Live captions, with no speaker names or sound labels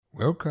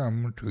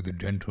Welcome to the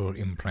Dental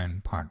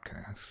Implant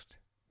Podcast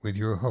with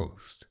your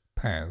host,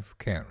 Pav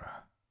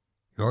Kara,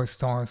 your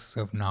source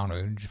of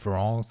knowledge for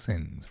all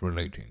things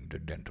relating to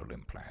dental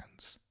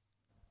implants.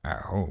 I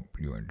hope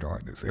you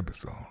enjoyed this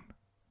episode.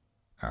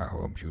 I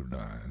hope you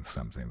learned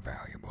something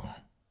valuable.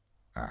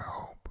 I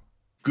hope.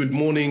 Good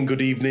morning,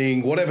 good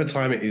evening, whatever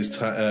time it is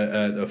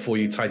for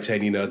you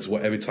titanium nerds,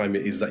 whatever time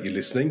it is that you're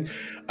listening.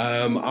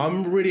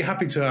 I'm really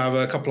happy to have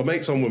a couple of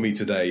mates on with me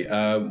today.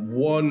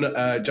 One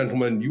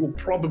gentleman you will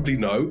probably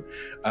know.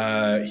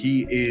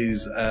 He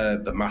is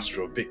the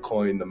master of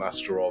Bitcoin, the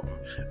master of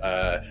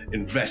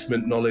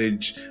investment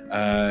knowledge.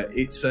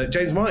 It's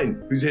James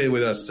Martin, who's here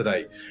with us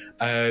today.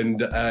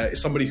 And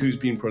somebody who's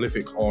been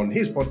prolific on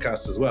his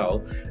podcast as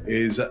well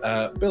is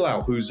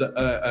Bilal, who's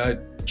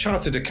a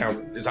chartered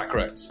accountant. Is that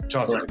correct?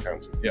 Chartered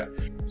accountant, yeah.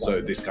 So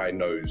this guy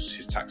knows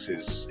his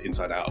taxes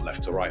inside out,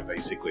 left to right,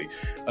 basically.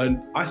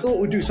 And I thought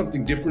we'd do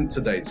something different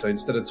today. So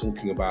instead of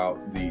talking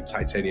about the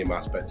titanium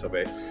aspect of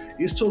it,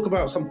 is talk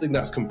about something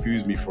that's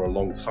confused me for a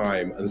long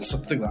time and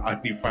something that I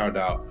only found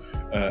out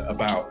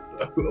about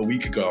a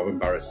week ago, I'm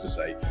embarrassed to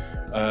say.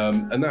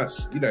 And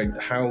that's,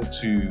 how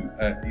to,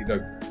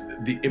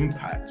 the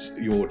impact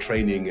your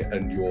training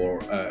and your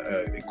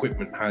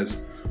equipment has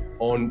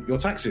on your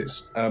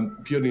taxes,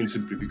 purely and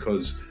simply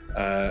because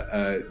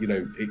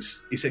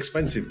it's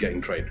expensive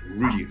getting trained,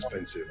 really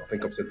expensive. I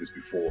think I've said this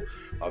before.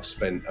 I've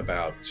spent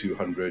about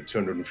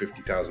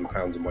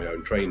 £250,000 on my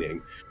own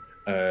training,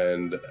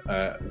 and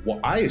what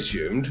I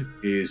assumed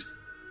is,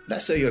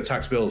 let's say your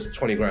tax bill's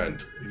 20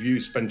 grand. If you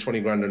spend 20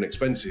 grand on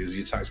expenses,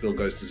 your tax bill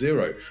goes to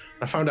zero.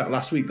 I found out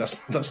last week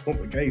that's not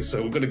the case,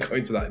 so we're going to go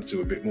into that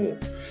into a bit more.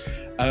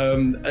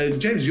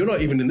 And James, you're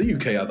not even in the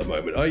UK at the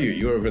moment, are you?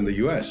 You're over in the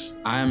US.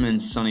 I am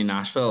in sunny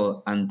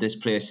Nashville, and this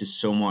place is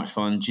so much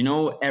fun. Do you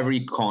know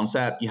every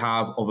concept you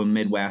have of a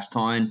Midwest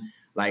town,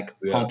 like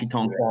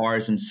honky-tonk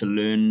bars and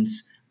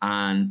saloons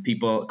and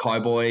people,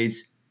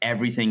 cowboys?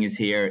 Everything is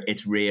here.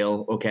 It's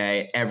real,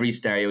 okay? Every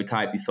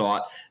stereotype you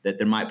thought that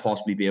there might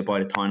possibly be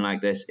about a town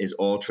like this is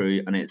all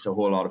true, and it's a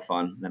whole lot of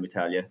fun, let me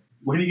tell you.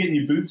 When are you getting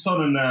your boots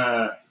on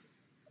and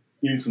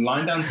doing some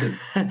line dancing?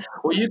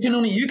 Well,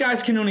 you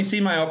guys can only see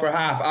my upper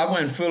half. I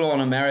went full on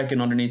American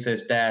underneath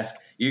this desk.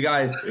 You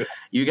guys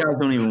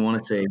don't even want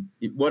to see.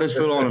 What does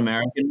full on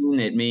American mean?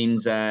 It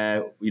means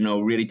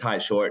really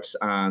tight shorts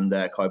and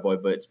cowboy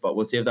boots. But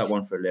we'll save that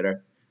one for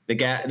later.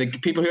 The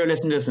people who are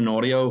listening to this in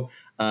audio,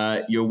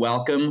 you're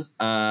welcome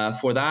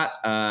for that.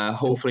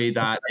 Hopefully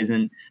that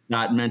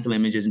mental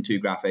image isn't too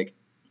graphic.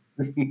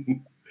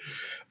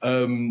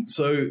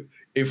 So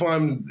if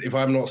I'm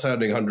not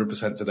sounding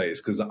 100% today,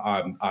 it's because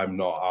I'm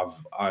not.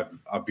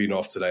 I've been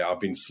off today. I've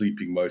been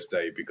sleeping most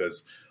day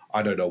because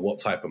I don't know what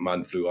type of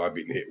man flu I've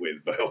been hit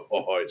with, but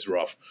it's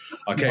rough.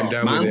 I came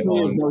down with it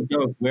on. No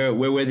joke.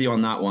 We're with you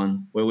on that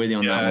one. We're with you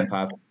on that one,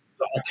 Pav.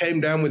 So I came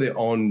down with it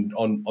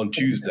on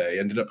Tuesday.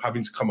 Ended up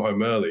having to come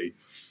home early.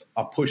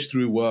 I pushed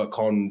through work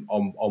on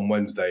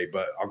Wednesday,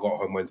 but I got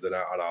home Wednesday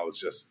night and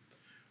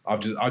I've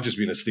just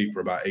been asleep for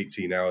about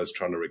 18 hours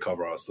trying to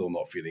recover. I was still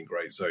not feeling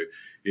great. So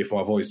if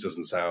my voice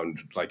doesn't sound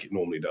like it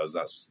normally does,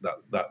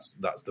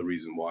 that's the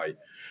reason why.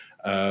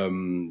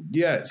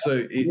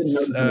 So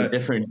it's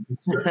different.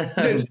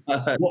 James,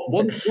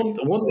 one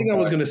thing I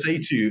was going to say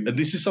to you, and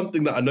this is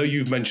something that I know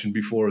you've mentioned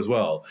before as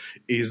well,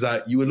 is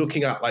that you were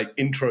looking at like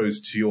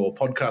intros to your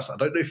podcast. I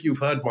don't know if you've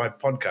heard my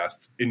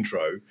podcast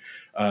intro.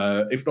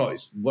 If not,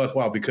 it's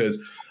worthwhile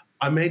because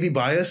I may be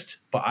biased,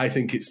 but I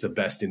think it's the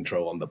best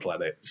intro on the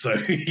planet. So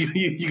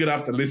you're going to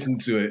have to listen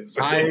to it.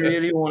 So. I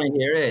really want to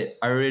hear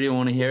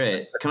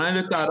it. Can I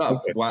look that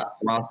up while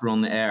we're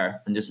on the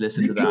air and just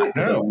listen to that?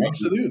 No,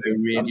 absolutely. I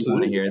really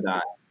want to hear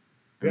that.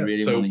 Want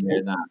to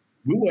hear that.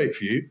 We'll wait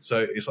for you.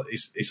 So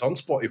it's on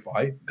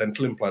Spotify,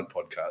 Dental Implant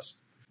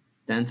Podcast.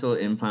 Dental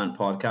Implant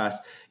Podcast.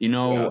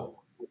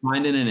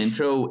 Finding an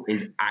intro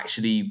is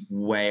actually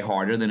way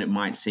harder than it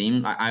might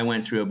seem. I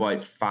went through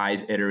about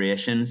 5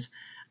 iterations.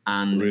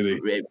 And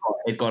really?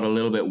 it got a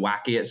little bit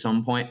wacky at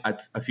some point,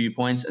 at a few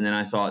points. And then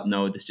I thought,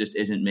 no, this just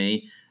isn't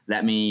me.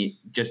 Let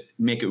me just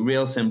make it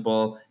real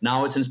simple.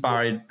 Now it's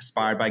inspired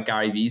by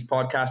Gary Vee's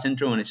podcast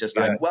intro. And it's just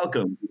like,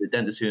 welcome to the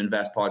Dentists Who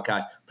Invest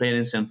podcast, plain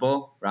and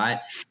simple, right?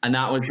 And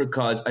that was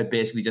because I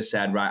basically just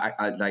said, right,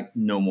 I like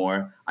no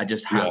more. I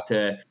just have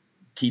to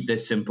keep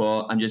this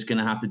simple. I'm just going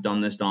to have to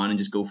dumb this down and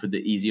just go for the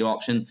easy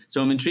option.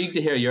 So I'm intrigued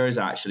to hear yours,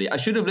 actually. I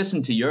should have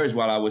listened to yours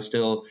while I was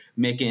still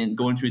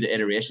going through the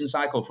iteration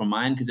cycle from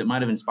mine, because it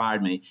might have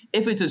inspired me.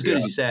 If it's as good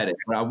as you said it,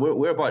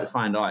 we're about to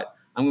find out.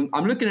 I'm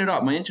looking it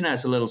up. My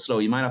internet's a little slow.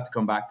 You might have to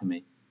come back to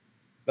me.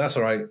 That's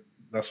all right.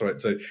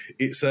 So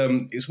it's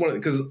one of,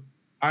 because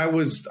I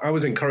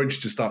was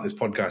encouraged to start this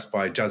podcast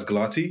by Jazz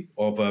Galati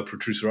of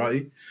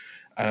Protruserati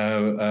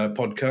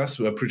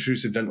podcast, a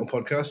Protrusive Dental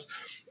podcast.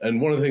 And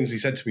one of the things he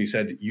said to me, he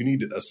said, you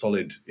need a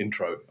solid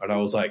intro. And I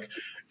was like,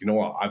 you know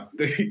what?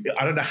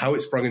 I don't know how it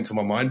sprung into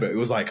my mind, but it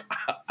was like,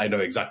 I know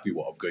exactly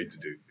what I'm going to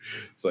do.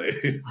 So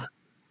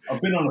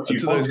I've been on a few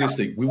to those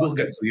listening, we will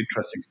get to the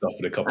interesting stuff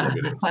in a couple of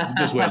minutes.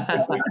 Just wait.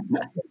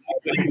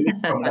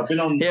 I've been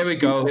on. Here we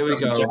go.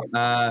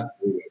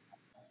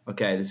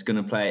 Okay, this is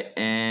going to play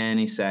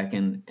any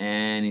second.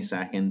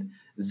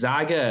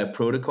 Zaga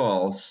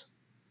Protocols.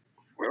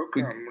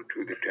 Welcome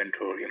to the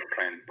Dental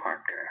Implant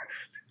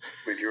Podcast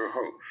with your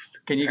host.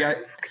 Can you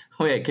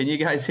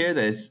guys hear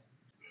this?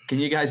 Can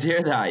you guys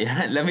hear that?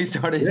 Yeah, let me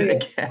start it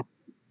again.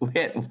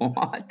 Wait,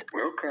 what?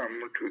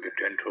 Welcome to the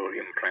Dental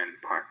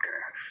Implant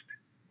Podcast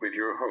with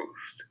your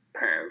host,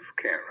 Pav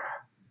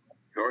Kara.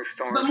 Your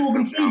source of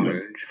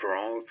knowledge for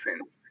all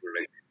things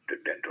related to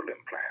dental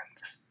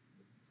implants.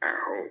 I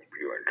hope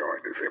you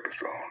enjoyed this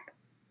episode.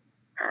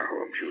 I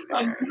hope you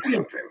learned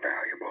something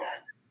valuable.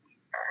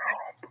 I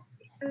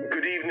hope.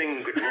 Good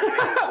evening, good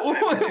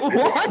morning.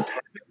 What?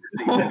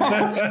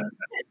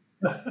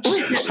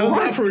 How's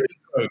that for an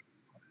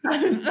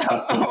intro?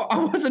 I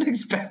wasn't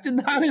expecting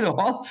that at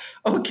all.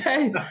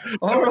 Okay.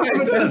 All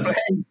right.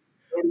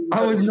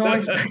 I was not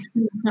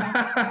expecting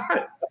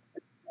that.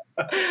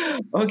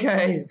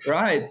 Okay,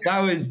 right. That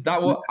was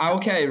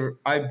okay.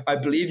 I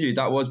believe you.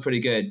 That was pretty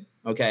good.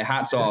 Okay,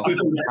 hats off.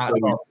 Was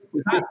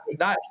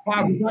that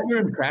your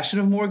impression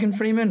of Morgan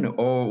Freeman,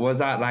 or was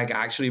that like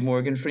actually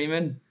Morgan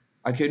Freeman?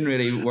 I couldn't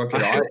really work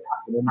it out.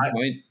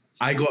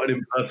 I got an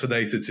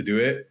impersonator to do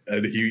it,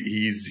 and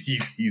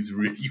he's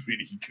really,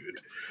 really good.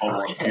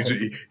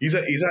 Okay.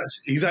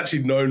 He's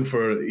actually known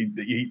for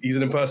he's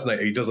an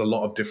impersonator. He does a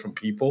lot of different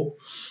people,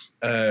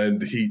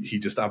 and he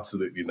just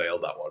absolutely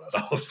nailed that one.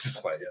 And I was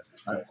just like,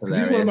 yeah, because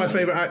he's one of my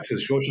favorite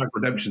actors. Shawshank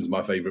Redemption is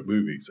my favorite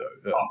movie. So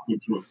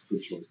good choice.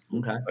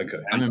 Okay,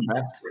 I'm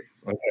impressed.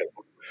 Okay.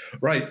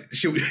 Right,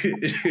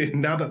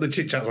 now that the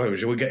chit chat's over,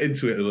 shall we get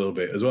into it a little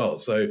bit as well?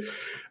 So,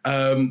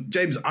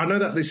 James, I know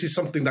that this is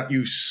something that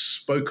you've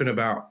spoken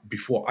about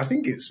before. I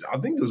think it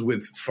was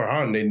with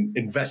Farhan in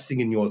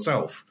investing in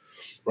yourself,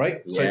 right?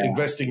 Yeah. So,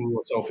 investing in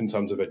yourself in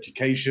terms of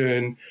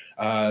education,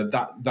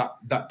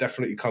 that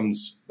definitely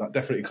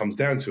comes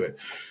down to it.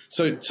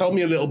 So, tell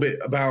me a little bit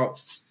about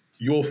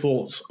your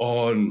thoughts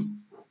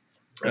on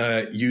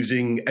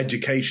using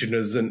education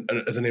as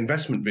an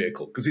investment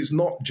vehicle, because it's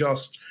not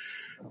just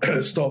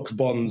stocks,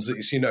 bonds,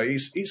 it's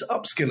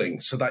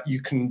upskilling so that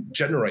you can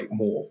generate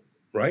more,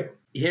 right?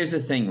 Here's the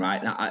thing,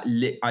 right? Now,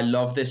 I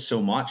love this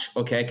so much,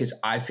 okay, because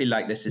I feel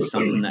like this is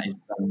something that is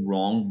done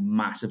wrong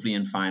massively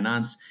in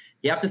finance.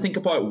 You have to think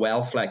about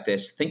wealth like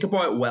this. Think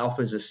about wealth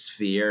as a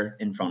sphere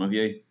in front of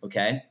you,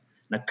 okay?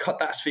 Now cut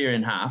that sphere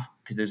in half,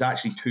 because there's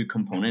actually two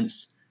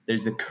components.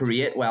 There's the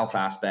create wealth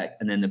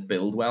aspect and then the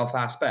build wealth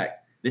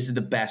aspect. This is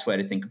the best way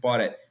to think about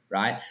it.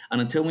 Right? And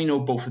until we know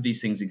both of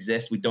these things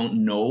exist, we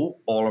don't know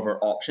all of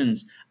our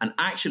options. And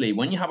actually,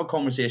 when you have a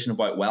conversation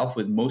about wealth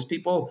with most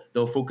people,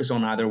 they'll focus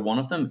on either one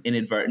of them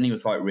inadvertently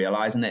without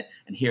realizing it.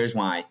 And here's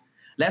why.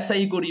 Let's say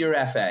you go to your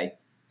FA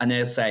and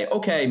they'll say,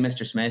 okay,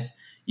 Mr. Smith,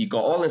 you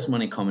got all this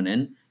money coming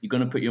in. You're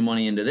going to put your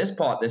money into this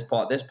pot, this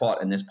pot, this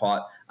pot, and this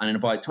pot. And in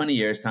about 20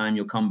 years' time,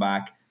 you'll come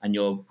back and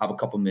you'll have a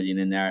couple million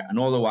in there. And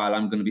all the while,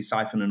 I'm going to be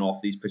siphoning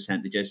off these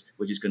percentages,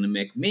 which is going to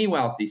make me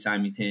wealthy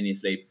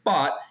simultaneously.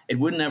 But it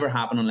would never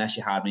happen unless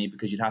you had me,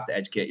 because you'd have to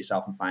educate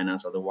yourself in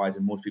finance otherwise,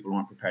 and most people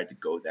aren't prepared to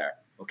go there,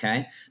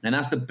 okay? And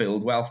that's the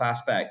build wealth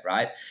aspect,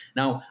 right?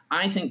 Now,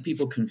 I think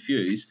people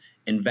confuse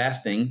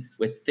investing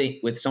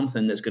with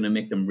something that's going to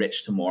make them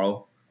rich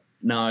tomorrow.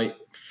 Now,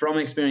 from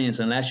experience,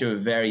 unless you're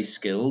very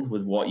skilled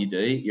with what you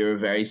do, you're a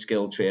very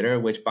skilled trader,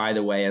 which, by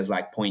the way, is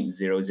like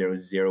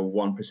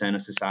 0.0001%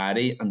 of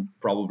society and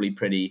probably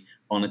pretty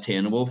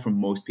unattainable for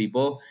most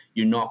people.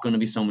 You're not going to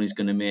be someone who's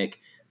going to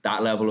make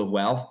that level of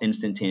wealth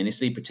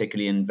instantaneously,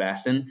 particularly in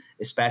investing,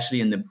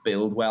 especially in the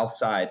build wealth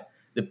side.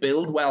 The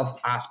build wealth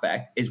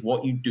aspect is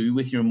what you do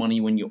with your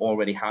money when you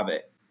already have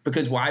it.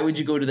 Because why would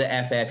you go to the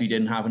FA if you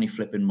didn't have any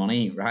flipping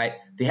money, right?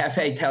 The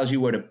FA tells you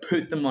where to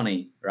put the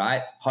money,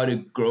 right? How to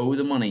grow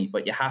the money,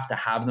 but you have to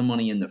have the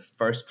money in the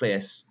first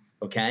place,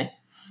 okay?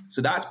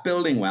 So that's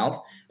building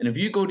wealth. And if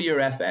you go to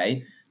your FA,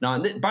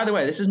 now, by the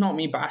way, this is not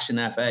me bashing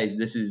FAs.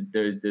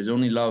 There's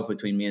only love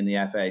between me and the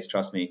FAs,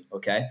 trust me,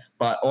 okay?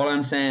 But all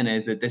I'm saying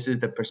is that this is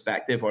the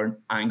perspective or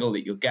angle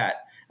that you'll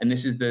get. And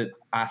this is the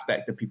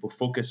aspect that people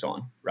focus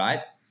on, right?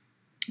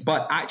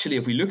 But actually,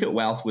 if we look at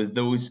wealth with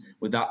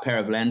that pair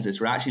of lenses,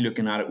 we're actually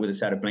looking at it with a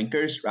set of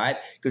blinkers, right?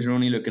 Because we're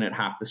only looking at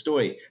half the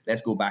story. Let's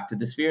go back to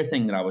the sphere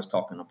thing that I was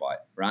talking about,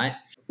 right?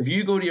 If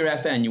you go to your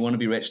FA and you want to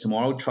be rich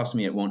tomorrow, trust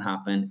me, it won't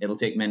happen. It'll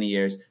take many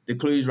years. The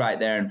clue's right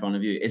there in front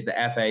of you. Is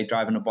the FA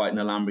driving about in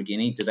a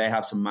Lamborghini? Do they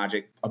have some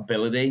magic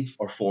ability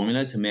or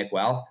formula to make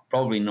wealth?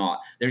 Probably not.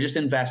 They're just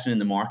investing in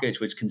the markets,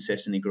 which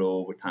consistently grow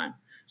over time.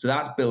 So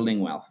that's building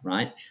wealth,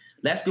 right?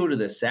 Let's go to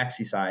the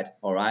sexy side,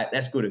 all right?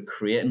 Let's go to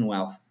creating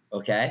wealth.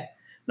 Okay.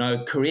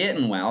 Now,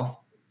 creating wealth,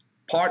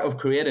 part of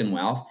creating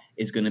wealth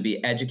is going to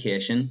be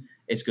education.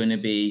 It's going to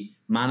be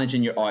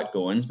managing your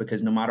outgoings,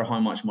 because no matter how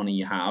much money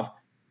you have,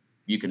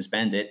 you can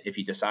spend it if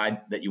you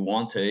decide that you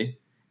want to.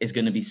 It's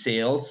going to be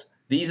sales.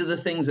 These are the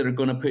things that are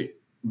going to put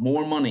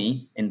more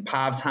money in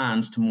Pav's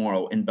hands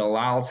tomorrow, in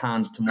Bilal's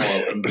hands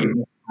tomorrow, in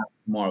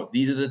tomorrow.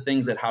 These are the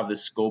things that have the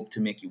scope to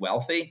make you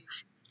wealthy,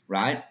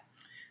 right?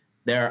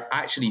 There are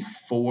actually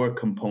 4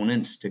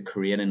 components to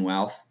creating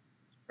wealth.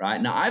 right?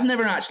 Now, I've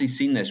never actually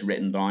seen this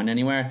written down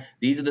anywhere.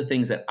 These are the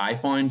things that I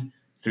found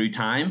through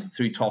time,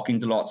 through talking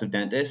to lots of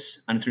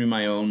dentists, and through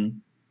my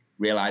own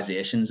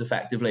realizations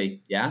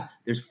effectively. Yeah.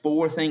 There's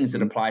 4 things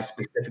that apply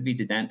specifically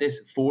to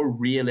dentists, 4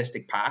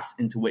 realistic paths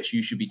into which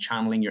you should be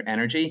channeling your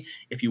energy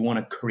if you want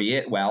to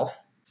create wealth,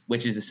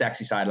 which is the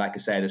sexy side, like I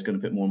say, that's going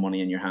to put more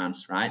money in your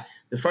hands, right?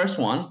 The first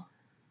one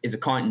is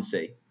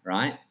accountancy,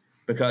 right?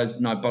 Because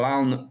now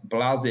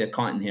Bilal's the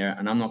accountant here,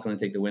 and I'm not going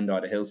to take the wind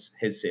out of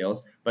his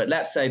sails. But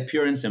let's say,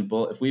 pure and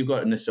simple, if we've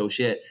got an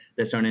associate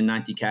that's earning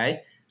 90K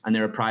and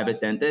they're a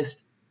private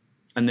dentist,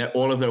 and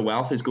all of their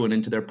wealth is going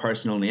into their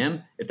personal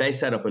name, if they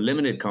set up a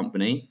limited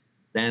company,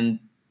 then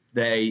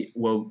they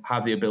will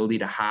have the ability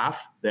to halve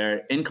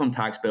their income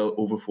tax bill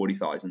over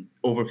 40,000,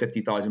 over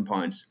 50,000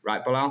 pounds,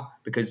 right, Bilal?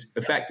 Because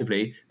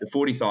effectively the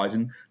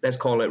 40,000, let's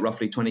call it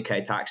roughly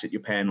 20K tax that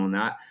you're paying on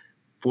that.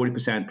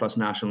 40% plus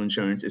national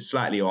insurance is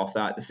slightly off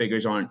that. The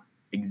figures aren't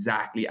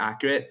exactly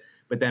accurate,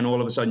 but then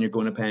all of a sudden you're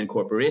going to pay in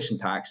corporation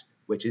tax,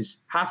 which is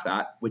half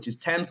that, which is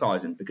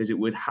 10,000, because it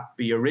would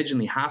be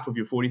originally half of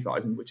your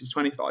 40,000, which is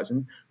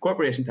 20,000.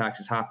 Corporation tax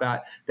is half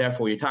that.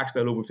 Therefore, your tax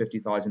bill over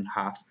 50,000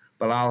 halves.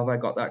 Bilal, have I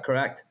got that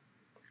correct?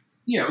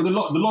 Yeah,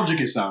 well, the logic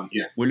is sound.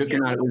 Yeah, we're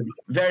looking at it with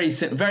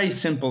very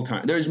simple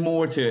terms. There's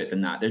more to it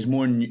than that. There's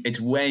more. It's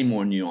way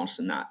more nuanced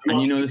than that.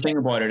 And the thing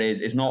about it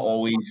is, it's not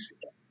always.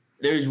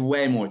 There's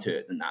way more to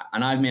it than that.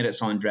 And I've made it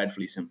sound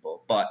dreadfully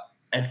simple, but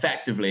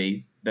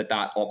effectively, that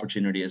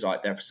opportunity is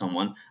out there for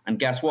someone. And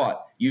guess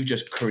what? You've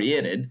just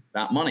created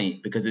that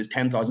money because it's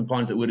 10,000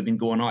 pounds that would have been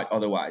going out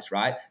otherwise,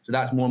 right? So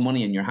that's more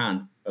money in your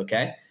hand,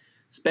 okay?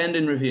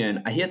 Spending, reviewing.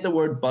 I hate the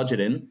word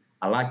budgeting.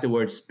 I like the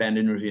word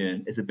spending,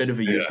 reviewing. It's a bit of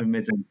a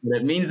euphemism, but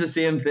it means the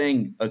same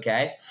thing,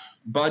 okay?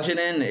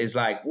 Budgeting is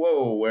like,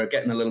 whoa, we're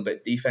getting a little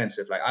bit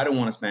defensive. Like, I don't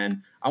want to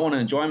spend. I want to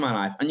enjoy my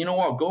life. And you know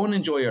what? Go and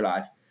enjoy your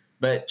life.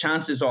 But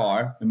chances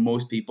are, in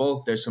most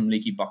people, there's some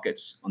leaky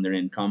buckets on their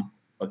income,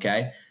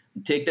 okay?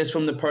 Take this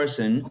from the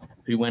person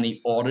who, when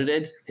he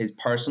audited his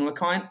personal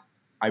account,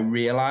 I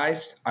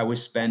realized I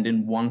was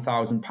spending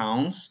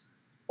 £1,000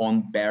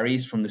 on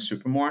berries from the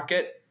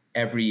supermarket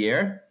every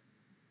year.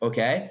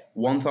 Okay,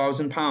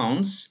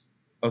 £1,000.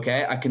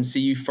 Okay, I can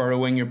see you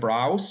furrowing your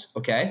brows.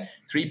 Okay,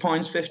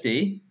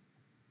 £3.50,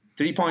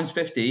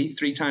 £3.50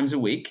 3 times a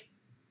week.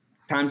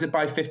 Times it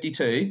by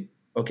 52.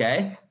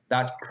 Okay,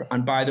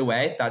 and by the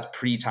way, that's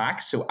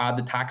pre-tax. So add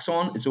the tax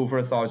on, it's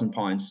over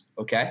 £1,000.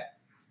 Okay.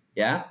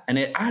 Yeah, and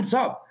it adds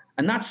up,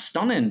 and that's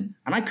stunning.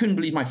 And I couldn't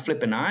believe my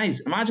flipping eyes.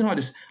 Imagine how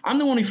I'm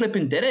the one who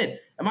flipping did it.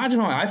 Imagine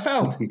how I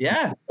felt.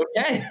 Yeah,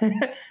 okay,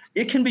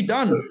 it can be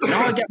done.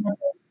 Now I get my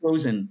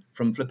frozen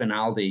from flipping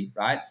Aldi,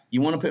 right?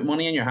 You want to put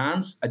money in your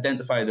hands,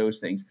 identify those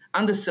things,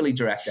 and the silly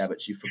direct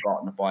debits you've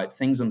forgotten about,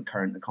 things on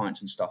current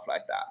accounts and stuff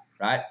like that,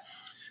 right?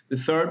 The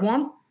third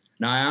one.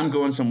 Now I am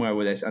going somewhere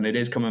with this, and it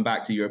is coming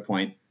back to your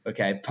point.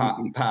 Okay,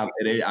 Pav,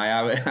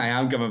 I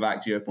am coming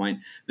back to your point.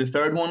 The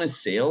third one is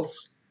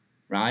sales.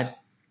 Right?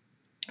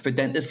 If a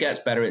dentist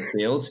gets better at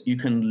sales, you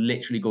can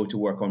literally go to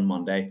work on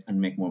Monday and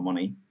make more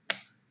money.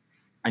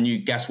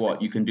 And guess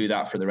what? You can do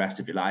that for the rest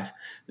of your life.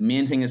 The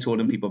main thing that's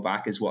holding people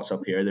back is what's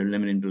up here, their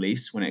limiting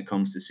beliefs when it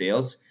comes to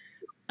sales.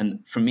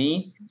 And for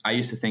me, I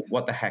used to think,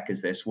 what the heck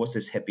is this? What's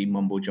this hippie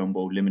mumbo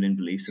jumbo, limiting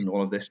beliefs and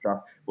all of this stuff?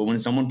 But when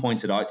someone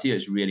points it out to you,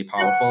 it's really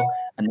powerful.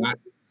 And that,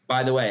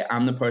 by the way,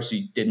 I'm the person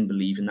who didn't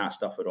believe in that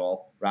stuff at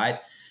all, right?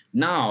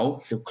 Now,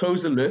 to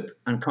close the loop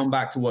and come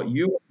back to what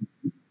you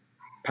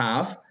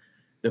Pav,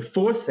 the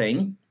fourth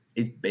thing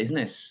is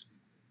business,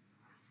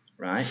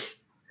 right?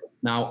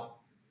 Now,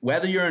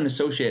 whether you're an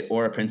associate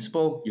or a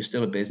principal, you're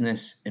still a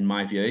business in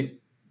my view,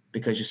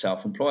 because you're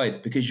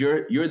self-employed, because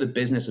you're the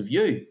business of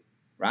you,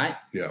 right?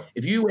 Yeah.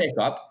 If you wake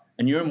up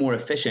and you're more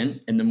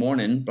efficient in the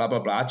morning, blah, blah,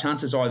 blah,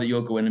 chances are that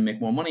you'll go in and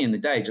make more money in the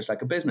day, just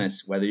like a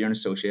business, whether you're an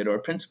associate or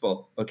a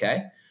principal,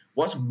 okay?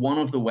 What's one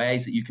of the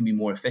ways that you can be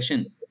more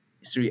efficient?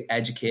 It's through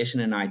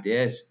education and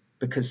ideas.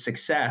 Because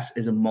success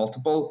is a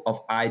multiple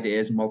of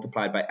ideas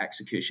multiplied by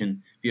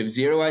execution. If you have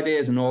 0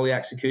 ideas and all the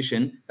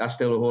execution, that's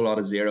still a whole lot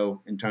of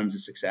 0 in terms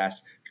of success.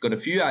 If you've got a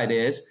few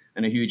ideas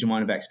and a huge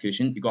amount of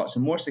execution, you've got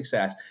some more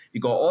success. If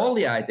you've got all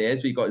the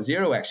ideas, but you've got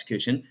 0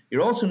 execution,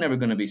 you're also never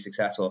going to be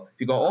successful. If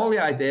you've got all the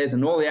ideas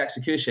and all the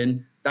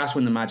execution, that's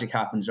when the magic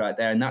happens right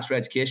there. And that's where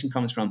education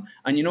comes from.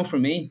 And for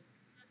me,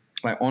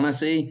 like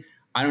honestly,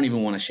 I don't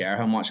even want to share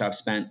how much I've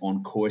spent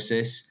on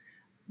courses,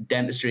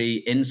 dentistry,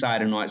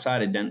 inside and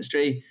outside of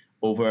dentistry,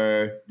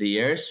 over the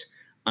years.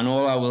 And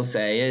all I will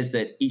say is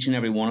that each and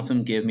every one of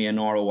them gave me an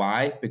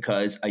ROI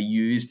because I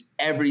used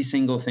every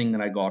single thing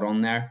that I got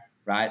on there,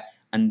 right?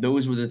 And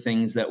those were the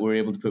things that were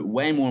able to put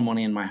way more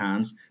money in my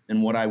hands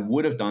than what I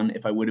would have done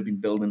if I would have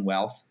been building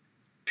wealth.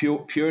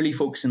 Purely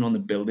focusing on the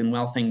building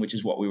wealth thing, which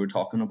is what we were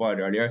talking about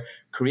earlier.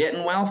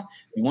 Creating wealth,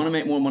 if you want to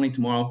make more money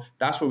tomorrow,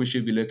 that's where we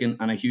should be looking.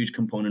 And a huge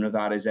component of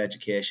that is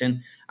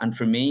education. And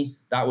for me,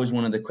 that was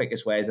one of the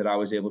quickest ways that I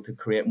was able to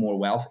create more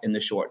wealth in the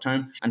short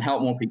term and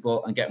help more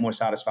people and get more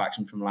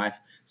satisfaction from life.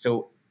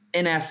 So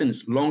in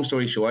essence, long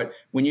story short,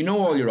 when you know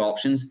all your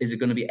options, is it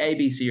going to be A,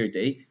 B, C, or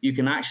D? You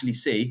can actually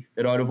see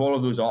that out of all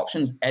of those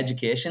options,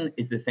 education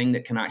is the thing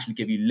that can actually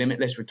give you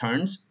limitless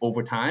returns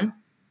over time,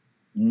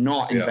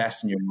 not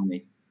invest in your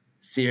money.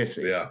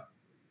 Seriously. Yeah,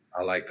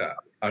 I like that.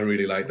 I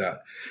really like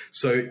that.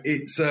 So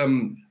it's, I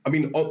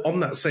mean, on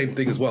that same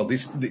thing as well,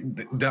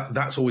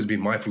 that's always been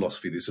my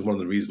philosophy. This is one of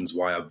the reasons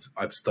why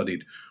I've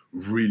studied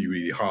really,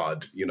 really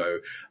hard, you know,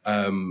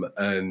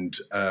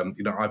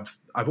 you know,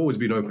 I've always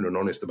been open and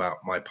honest about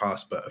my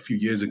past, but a few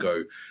years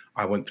ago,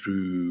 I went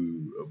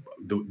through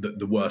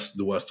the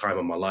worst time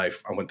of my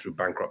life. I went through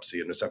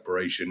bankruptcy and a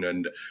separation,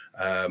 and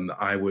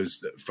I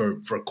was for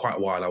quite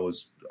a while. I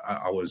was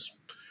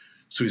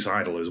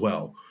suicidal as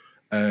well.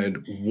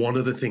 And one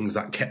of the things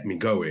that kept me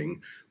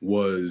going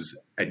was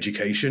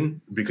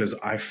education, because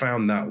I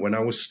found that when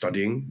I was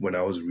studying, when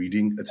I was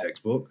reading a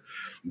textbook,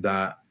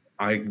 that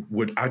I'd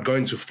go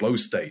into flow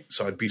state.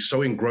 So I'd be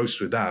so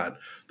engrossed with that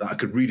I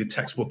could read a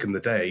textbook in the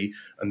day.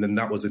 And then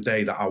that was a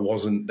day that I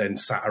wasn't then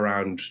sat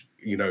around,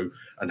 you know,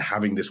 and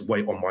having this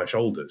weight on my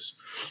shoulders.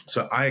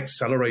 So I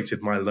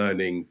accelerated my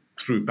learning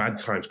through bad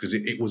times because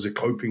it was a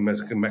coping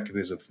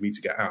mechanism for me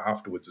to get out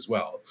afterwards as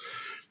well.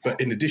 But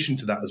in addition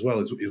to that as well,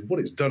 is what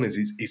it's done is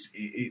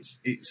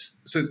it's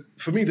so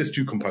for me, there's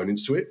two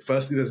components to it.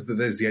 Firstly,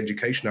 there's the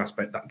education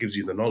aspect that gives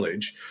you the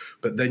knowledge,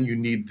 but then you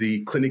need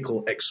the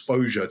clinical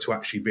exposure to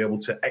actually be able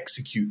to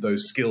execute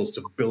those skills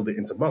to build it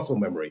into muscle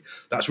memory.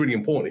 That's really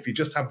important. If you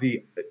just have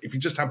the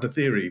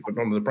theory but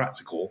none of the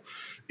practical,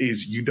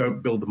 is you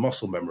don't build the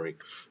muscle memory.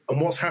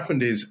 And what's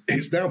happened is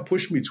it's now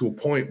pushed me to a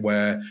point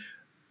where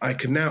I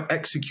can now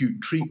execute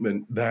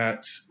treatment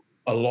that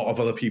a lot of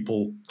other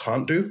people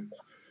can't do.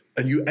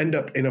 And you end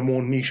up in a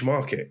more niche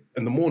market.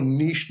 And the more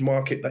niche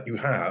market that you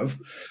have,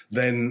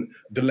 then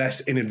the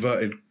less in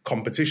inverted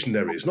competition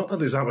there is. Not that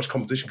there's that much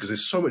competition, because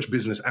there's so much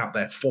business out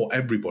there for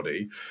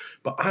everybody.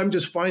 But I'm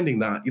just finding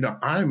that, you know,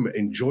 I'm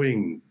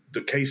enjoying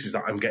the cases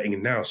that I'm getting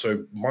in now.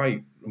 So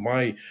my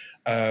career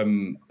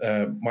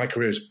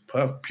is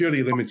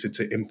purely limited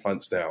to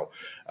implants now.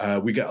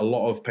 We get a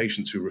lot of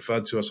patients who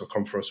refer to us or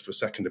come for us for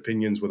second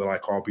opinions, where they're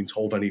like, "Oh, I've been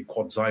told I need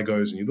quad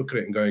zygos," and you look at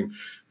it and going,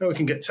 "No, we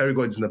can get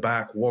pterygoids in the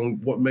back,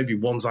 maybe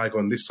one zygo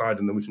on this side,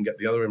 and then we can get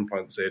the other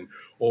implants in."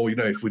 Or, you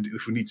know, if we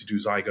need to do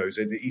zygos,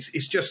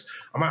 it's just,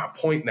 I'm at a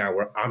point now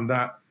where I'm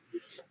that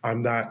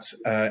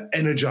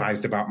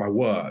energized about my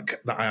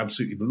work that I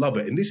absolutely love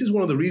it. And this is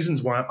one of the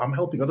reasons why I'm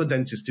helping other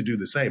dentists to do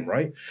the same,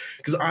 right?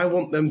 Because I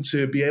want them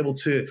to be able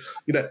to,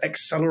 you know,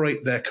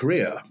 accelerate their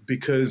career,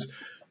 because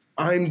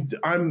I'm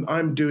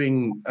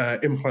doing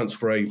implants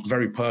for a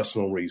very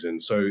personal reason.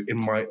 So in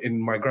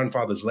my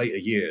grandfather's later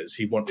years,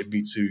 he wanted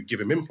me to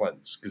give him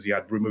implants because he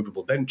had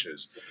removable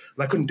dentures,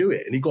 and I couldn't do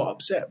it. And he got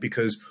upset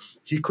because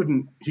he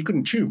couldn't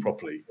chew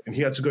properly, and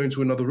he had to go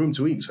into another room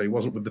to eat, so he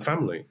wasn't with the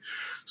family.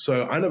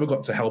 So I never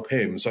got to help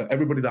him. So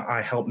everybody that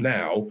I help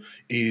now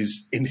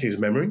is in his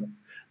memory.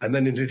 And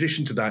then in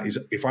addition to that is,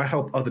 if I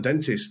help other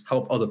dentists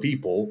help other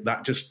people,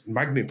 that just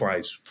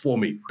magnifies for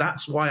me.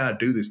 That's why I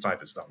do this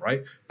type of stuff,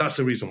 right? That's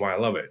the reason why I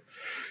love it.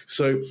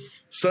 So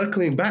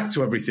circling back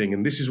to everything,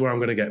 and this is where I'm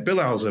going to get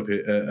Bilal's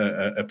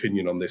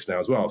opinion on this now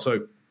as well.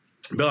 So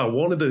Bilal,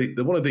 one of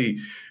the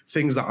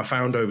things that I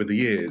found over the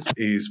years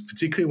is,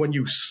 particularly when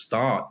you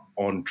start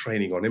on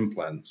training on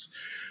implants,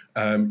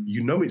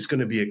 you know it's going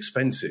to be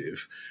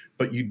expensive,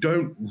 but you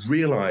don't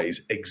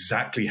realize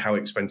exactly how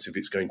expensive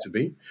it's going to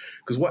be.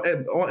 Because what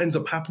ends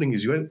up happening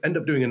is you end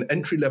up doing an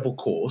entry-level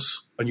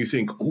course and you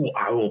think, "Oh,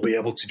 I will be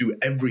able to do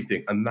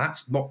everything." And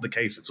that's not the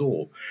case at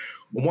all.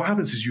 And what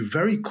happens is you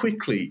very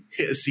quickly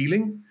hit a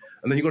ceiling,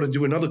 and then you've got to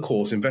do another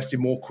course, invest in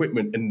more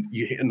equipment, and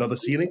you hit another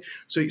ceiling.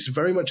 So it's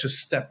very much a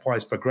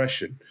stepwise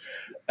progression.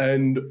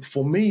 And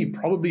for me,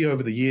 probably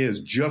over the years,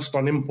 just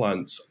on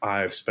implants,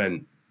 I've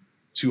spent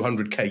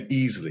 $200K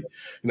easily,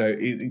 you know,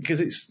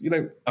 because it's, you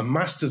know, a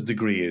master's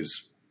degree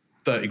is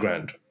 30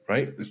 grand,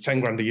 right? It's 10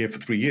 grand a year for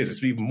 3 years.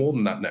 It's even more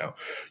than that now.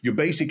 Your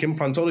basic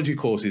implantology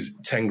course is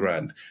 10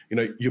 grand. You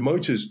know, your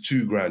motor's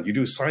 2 grand. You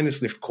do a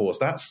sinus lift course,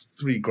 that's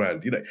 3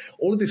 grand. You know,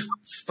 all of this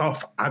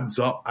stuff adds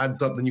up.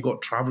 Then you've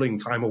got traveling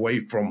time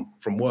away from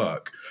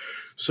work.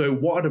 So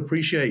what I'd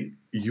appreciate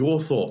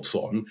your thoughts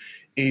on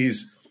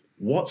is,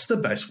 what's the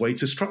best way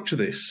to structure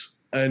this?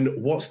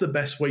 And what's the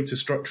best way to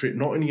structure it,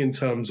 not only in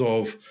terms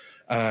of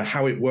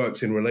how it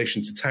works in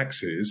relation to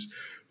taxes,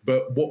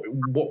 but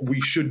what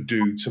we should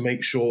do to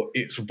make sure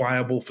it's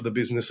viable for the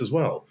business as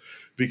well.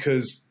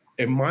 Because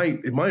in my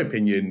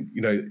opinion,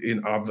 you know,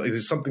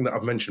 it's something that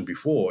I've mentioned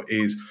before,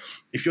 is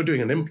if you're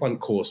doing an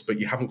implant course, but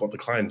you haven't got the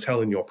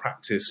clientele in your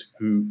practice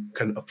who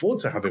can afford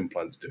to have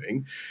implants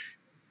doing,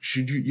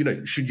 should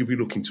you be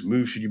looking to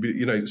move? Should you be,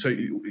 you know, so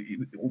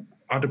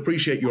I'd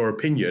appreciate your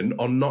opinion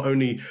on not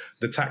only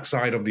the tax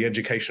side of the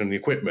education and the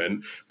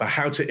equipment, but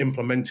how to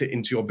implement it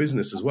into your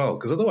business as well.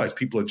 Because otherwise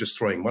people are just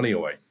throwing money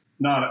away.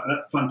 No,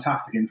 that's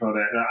fantastic intro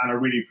there. And I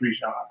really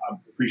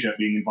appreciate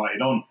being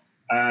invited on.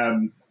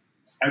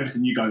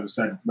 Everything you guys have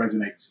said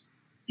resonates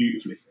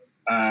beautifully.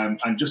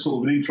 And just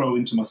sort of an intro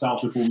into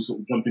myself before we sort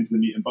of jump into the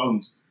meat and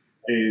bones.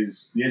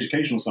 is the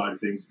educational side of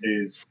things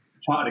is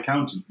chartered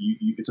accountant.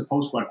 It's a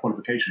postgrad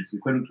qualification. It's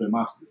equivalent to a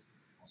master's.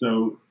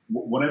 So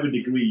whatever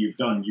degree you've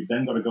done, you've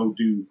then got to go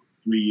do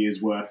 3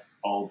 years worth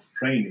of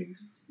training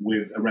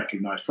with a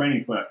recognized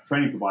training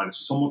provider.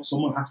 So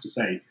someone has to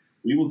say,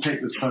 we will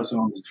take this person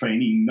on as a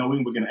trainee,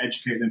 knowing we're going to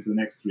educate them for the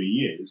next 3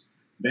 years.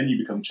 Then you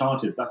become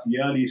chartered. That's the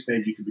earliest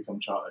stage you can become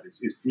chartered.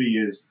 It's 3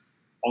 years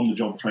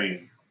on-the-job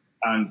training.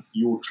 And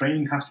your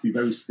training has to be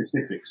very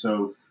specific.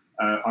 So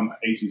I'm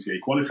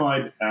ACCA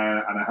qualified,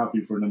 and I have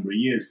been for a number of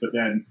years. But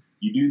then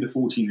you do the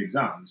 14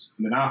 exams,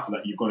 and then after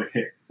that, you've got to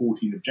hit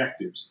 14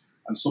 objectives.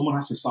 And someone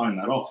has to sign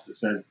that off that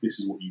says, this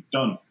is what you've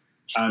done.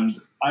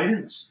 And I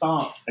didn't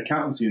start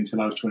accountancy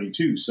until I was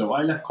 22. So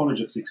I left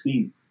college at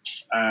 16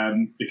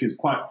 because,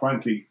 quite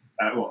frankly,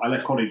 I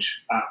left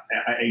college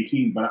at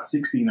 18, but at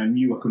 16, I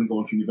knew I couldn't go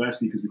on to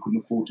university because we couldn't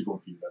afford to go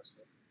on to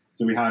university.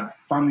 So we had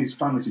family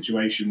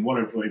situation,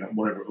 whatever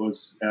it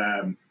was.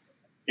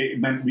 It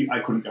meant I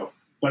couldn't go.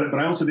 But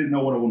I also didn't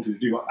know what I wanted to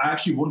do. I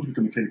actually wanted to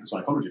become a clinical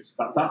psychologist.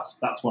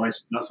 That's what I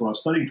was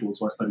studying towards.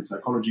 So I studied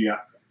psychology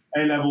at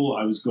A level.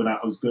 I was good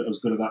at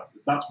that.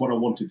 That's what I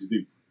wanted to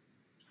do.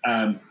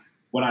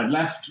 When I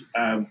left,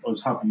 I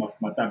was helping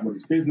my dad run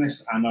his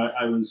business, and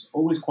I was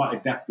always quite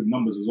adept with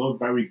numbers. I was always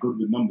very good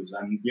with numbers,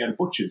 and we had a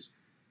butcher's.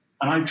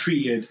 And I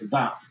treated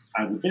that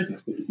as a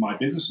business. It was my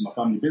business, my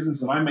family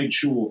business, and I made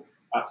sure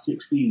at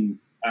 16,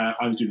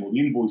 I was doing all the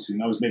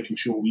invoicing. I was making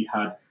sure we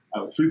had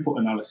throughput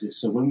analysis.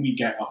 So when we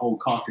get a whole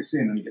carcass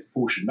in and it gets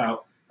portioned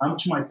out, how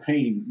much am I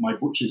paying my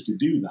butchers to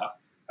do that?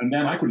 And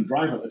then I couldn't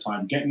drive at the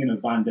time, getting in a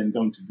van, then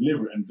going to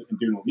deliver it and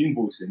doing all the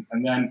invoicing.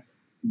 And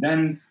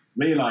then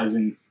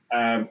realizing,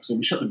 so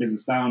we shut the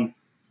business down.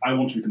 I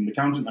wanted to become an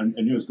accountant.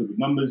 I knew I was good with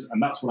numbers,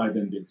 and that's what I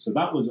then did. So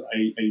that was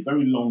a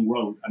very long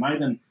road. And I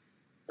then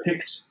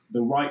picked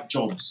the right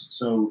jobs.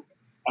 So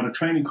on a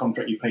training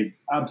contract, you pay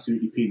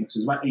absolutely peanuts.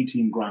 It's about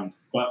 18 grand,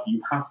 but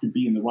you have to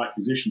be in the right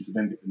position to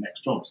then get the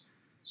next jobs.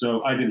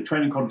 So I did a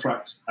training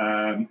contract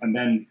and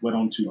then went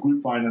on to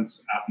group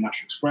finance at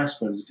National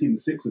Express, where there was a team of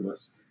 6 of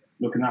us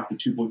looking after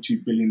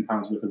 £2.2 billion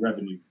worth of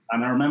revenue.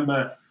 And I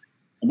remember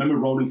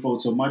rolling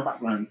forward. So my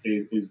background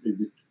is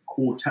the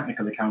core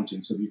technical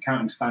accounting, so the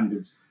accounting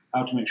standards,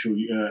 how to make sure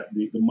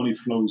the money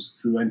flows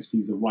through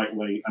entities the right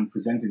way, and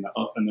presenting that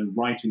up, and then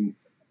writing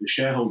the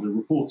shareholder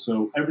report.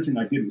 So everything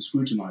I did was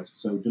scrutinized.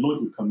 So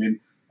Deloitte would come in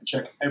and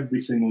check every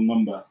single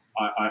number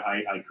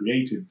I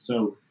created.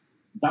 So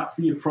that's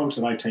the approach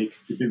that I take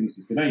to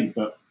businesses today.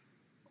 But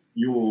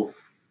your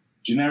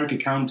generic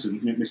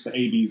accountant, Mr.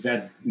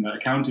 ABZ,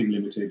 Accounting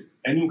Limited,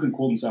 anyone can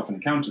call themselves an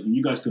accountant, and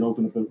you guys could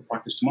open up a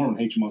practice tomorrow, and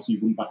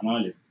HMRC wouldn't bat an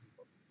eyelid.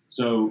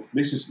 So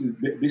this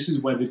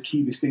is where the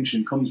key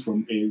distinction comes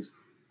from: is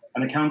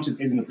an accountant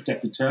isn't a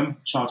protected term,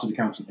 chartered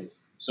accountant is.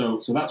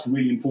 So that's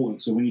really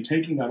important. So when you're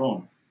taking that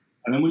on,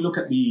 and then we look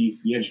at the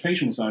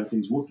educational side of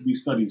things, what do we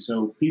study?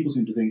 So people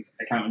seem to think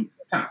accounting,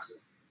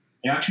 tax.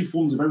 It actually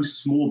forms a very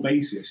small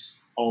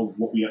basis of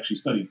what we actually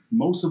study.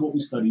 Most of what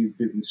we study is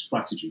business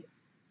strategy.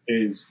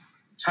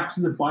 Tax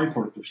is a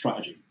byproduct of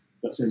strategy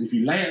that says if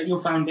you lay out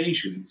your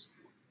foundations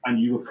and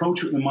you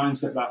approach it with the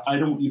mindset that I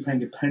don't want you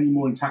paying a penny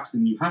more in tax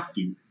than you have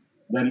to,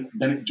 then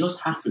it just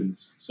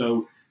happens.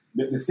 So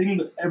the thing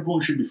that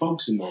everyone should be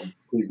focusing on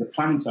is the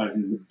planning side of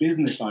things, the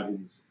business side of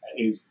things,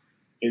 is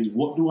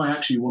what do I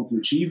actually want to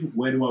achieve?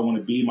 Where do I want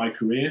to be in my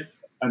career?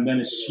 And then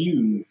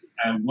assume,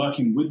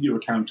 working with your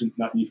accountant,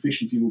 that the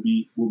efficiency will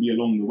be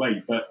along the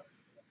way. But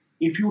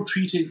if you're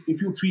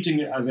treating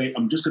it as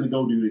I'm just going to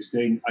go do this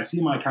thing, I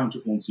see my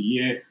accountant once a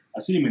year,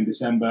 I see him in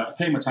December, I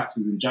pay my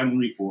taxes in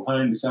January, or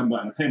her in December,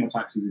 and I pay my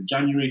taxes in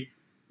January,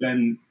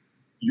 then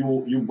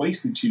you're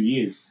wasting 2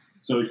 years.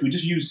 So if we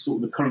just use sort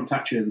of the current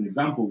tax year as an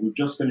example, we've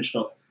just finished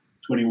up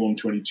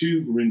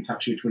 21-22, we're in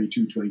tax year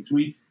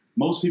 22-23.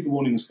 Most people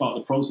won't even start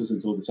the process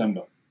until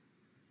December.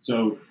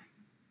 So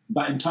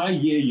that entire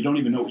year, you don't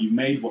even know what you've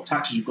made, what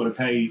taxes you've got to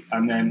pay,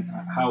 and then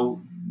how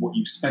what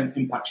you've spent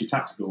impacts your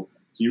tax bill.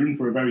 So you're in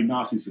for a very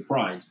nasty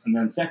surprise. And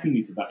then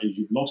secondly to that is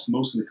you've lost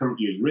most of the current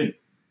year you're in.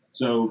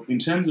 So in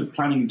terms of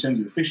planning, in terms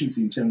of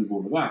efficiency, in terms of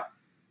all of that,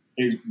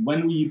 is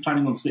when were you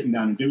planning on sitting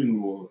down and doing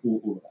all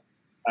of that?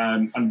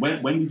 And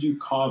when did you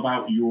carve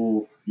out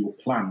your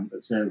plan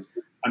that says,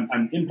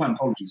 and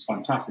implantology is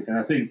fantastic. And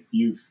I think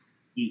you've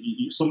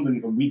something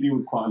that we deal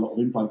with quite a lot of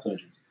implant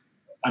surgeons,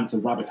 and it's a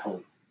rabbit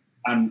hole.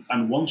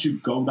 And once you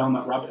go down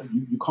that rabbit,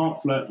 you can't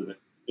flirt with it.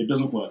 It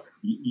doesn't work.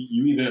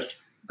 You either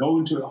go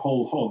into it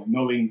whole hog,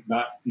 knowing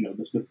that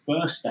the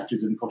first step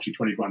is going to cost you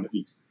 20 grand at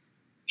least.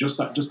 Just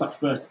that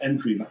first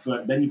entry,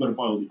 then you've got to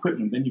buy all the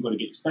equipment, then you've got to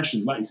get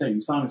specialists, like you say, the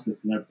sinus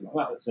lift and everything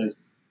like that says,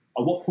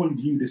 at what point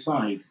do you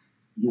decide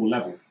your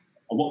level?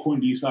 At what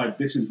point do you decide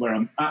this is where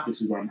I'm at,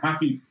 this is where I'm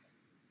happy?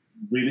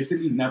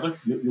 Realistically, never.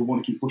 You'll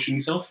want to keep pushing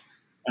yourself.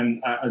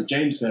 And as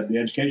James said, the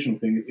educational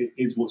thing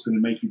is what's going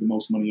to make you the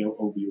most money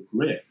over your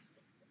career.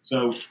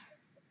 So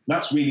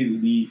that's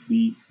really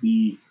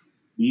the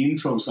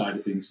intro side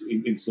of things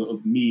in sort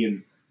of me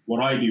and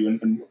what I do.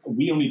 And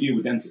we only deal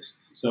with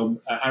dentists. So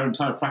our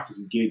entire practice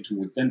is geared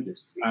towards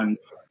dentists. And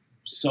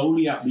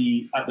solely at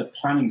the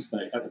planning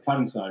side,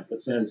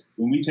 that says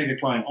when we take a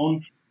client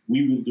on,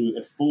 we will do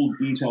a full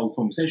detailed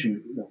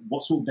conversation.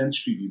 What sort of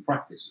dentistry do you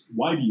practice?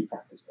 Why do you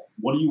practice that?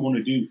 What do you want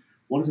to do?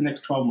 What does the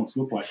next 12 months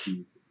look like for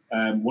you?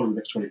 What do the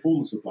next 24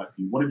 months look like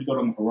for you? What have you got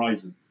on the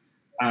horizon?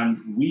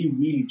 And we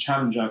really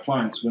challenge our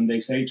clients when they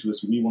say to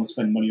us, we want to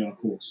spend money on a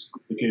course,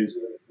 because,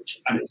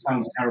 and it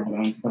sounds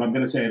terrible, but I'm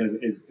going to say it as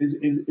it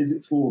is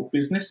it for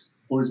business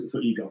or is it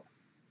for ego?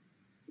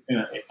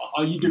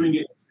 Are you doing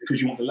it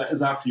because you want the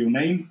letters after your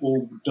name,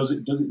 or does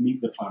it meet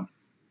the plan?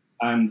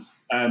 And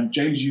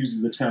James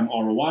uses the term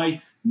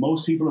ROI.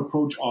 Most people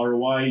approach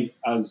ROI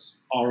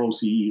as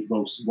ROCE,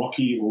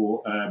 ROCE,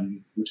 or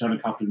return on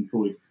capital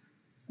employed.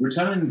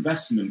 Return on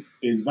investment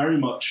is very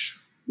much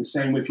the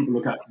same way people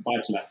look at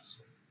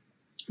buy-to-lets.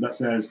 That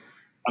says,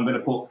 I'm going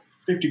to put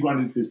 50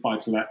 grand into this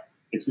buy-to-let.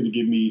 It's going to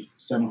give me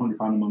 £700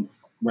 a month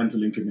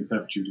rental income in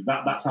perpetuity.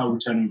 That's how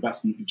return on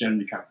investment is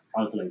generally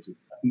calculated.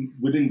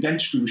 Within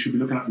dentistry, we should be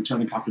looking at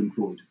return on capital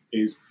employed.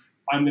 Is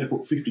I'm going to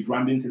put 50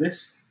 grand into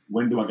this.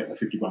 When do I get the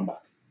 50 grand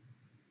back?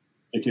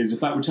 Because if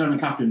that return on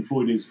capital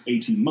employed is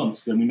 18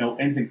 months, then we know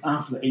anything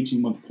after the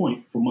 18-month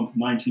point, from month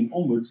 19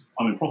 onwards,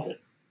 I'm in profit.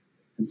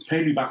 It's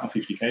paid me back my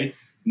 50K.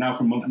 Now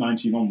from month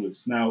 19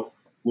 onwards. Now,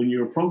 when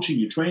you're approaching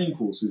your training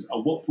courses, at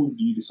what point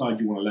do you decide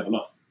you want to level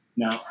up?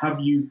 Now,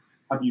 have you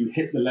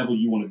hit the level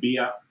you want to be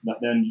at? That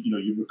then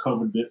you've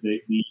recovered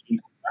the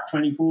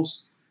training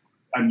course,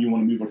 and you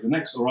want to move on to the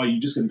next, or are you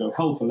just going to go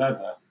hell for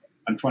leather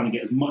and trying to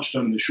get as much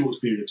done in the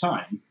shortest period of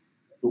time?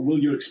 But will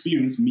your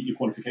experience meet your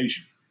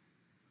qualification?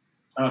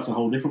 And that's a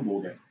whole different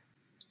ballgame.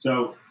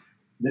 So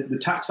the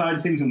tax side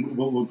of things, and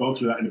we'll go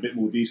through that in a bit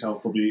more detail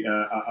probably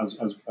as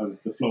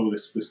the flow of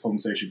this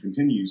conversation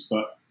continues.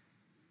 But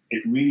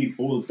it really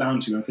boils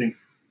down to, I think,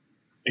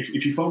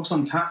 if you focus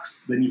on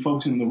tax, then you're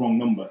focusing on the wrong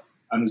number.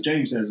 And as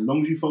James says, as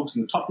long as you focus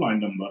on the top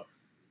line number,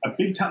 a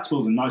big tax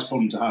bill is a nice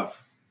problem to have.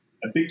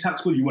 A big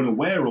tax bill you weren't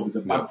aware of is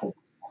a bad problem.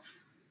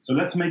 So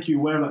let's make you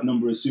aware of that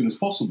number as soon as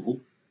possible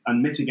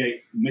and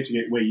mitigate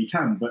where you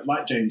can. But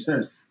like James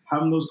says,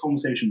 having those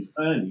conversations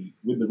early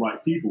with the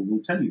right people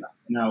will tell you that.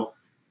 Now,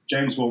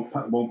 James won't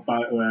badmouth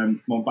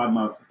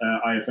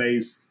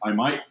IFAs. I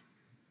might,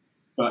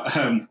 but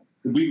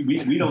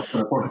we don't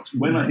sell a product.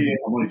 When I hear,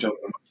 I'm only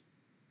joking.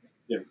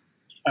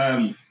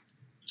 Yeah,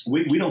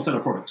 we don't sell a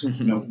product.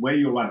 We're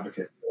your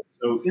advocate.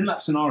 So in that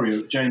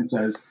scenario, James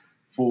says,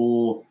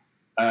 for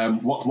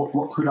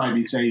what could I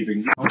be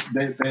saving?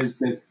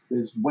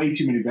 There's way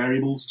too many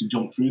variables to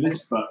jump through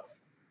this, but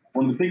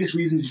one of the biggest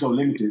reasons you go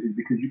limited is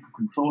because you can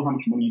control how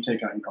much money you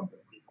take out of your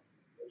company.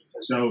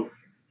 So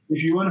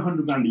if you earn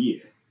 100 grand a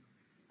year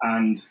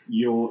and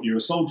you're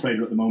a sole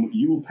trader at the moment,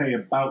 you will pay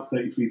about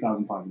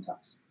 £33,000 in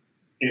tax.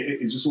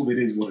 It's just all it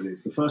is what it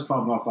is. The first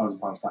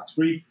 £12,500 tax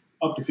free,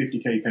 up to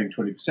 50k paying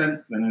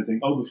 20%, then anything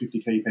over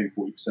 50k paying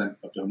 40%,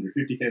 up to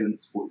 150k, then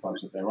it's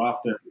 45%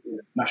 thereafter.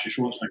 National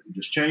insurance rates have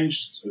just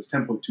changed, so it's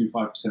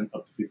 10.25%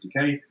 up to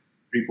 50k,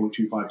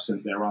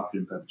 3.25% thereafter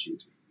in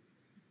perpetuity.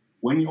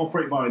 When you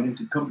operate via a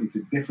limited company, it's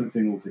a different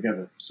thing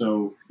altogether.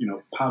 So,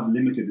 PAV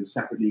Limited is a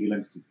separate legal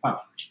entity to PAV.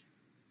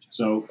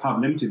 So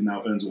PAV Limited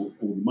now earns all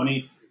the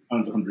money,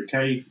 earns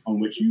 100k, on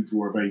which you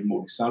draw a very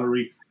modest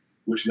salary,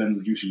 which then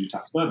reduces your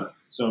tax further.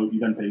 So you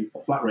then pay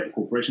a flat rate of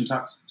corporation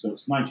tax, so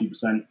it's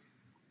 19%.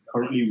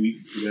 Currently,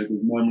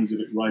 there's murmurings of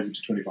it rising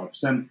to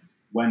 25%.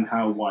 When,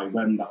 how, why,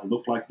 when that will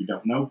look like, we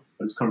don't know,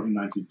 but it's currently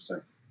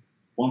 19%.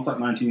 Once that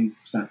 19%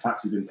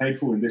 tax has been paid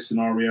for, in this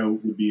scenario,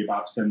 would be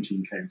about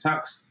 17k in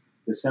tax.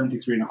 There's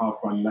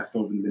 73.5 grand left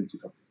over in the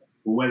limited company.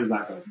 Well, where does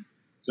that go?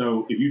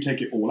 So if you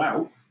take it all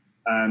out,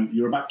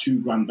 you're about 2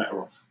 grand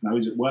better off. Now,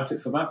 is it worth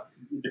it for that?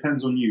 It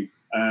depends on you.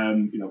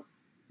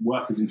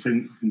 Worth is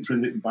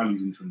intrinsic, value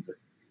is intrinsic.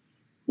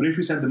 But if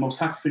we said the most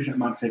tax efficient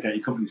amount to take out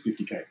your company is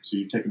 50k, so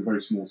you've taken a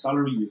very small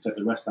salary, you take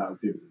the rest out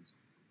of dividends.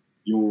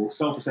 Your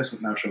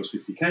self-assessment now shows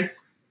 50k,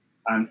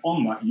 and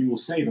on that you will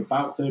save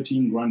about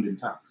 13 grand in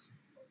tax.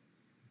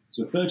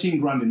 So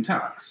 13 grand in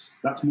tax,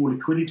 that's more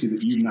liquidity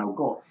that you've now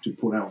got to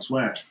put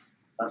elsewhere.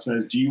 That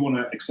says, do you want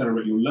to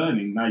accelerate your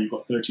learning? Now you've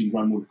got 13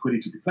 grand more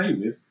liquidity to play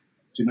with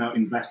to now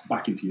invest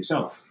back into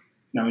yourself.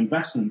 Now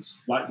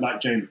investments,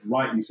 like James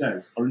rightly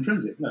says, are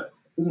intrinsic. No, it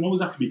doesn't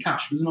always have to be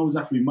cash. It doesn't always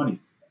have to be money.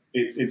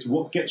 It's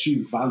what gets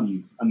you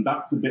value. And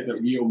that's the bit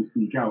that we always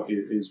seek out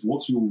is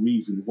what's your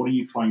reason? What are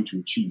you trying to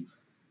achieve?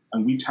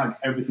 And we tag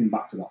everything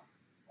back to that.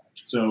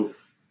 So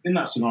in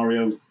that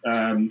scenario,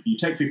 you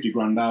take 50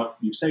 grand out,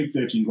 you've saved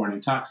 13 grand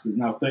in tax, there's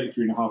now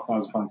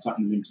 £33,500 sat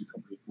in the limited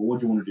company. Well, what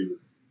do you want to do with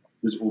it?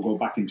 Does it all go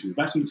back into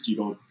investments? Do you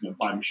go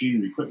buy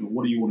machinery, equipment?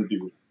 What do you want to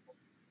do with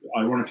it?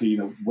 Ironically,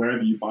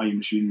 wherever you buy your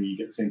machinery, you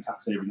get the same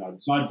tax saving either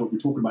side, but we're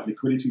talking about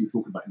liquidity, we're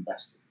talking about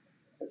investing.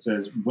 It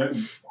says,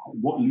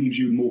 what leaves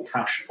you more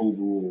cash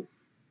overall?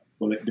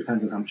 Well, it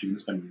depends on how much you're going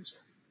to spend on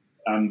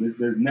yourself.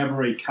 There's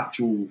never a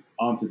catch-all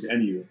answer to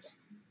any of this.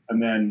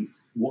 And then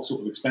what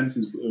sort of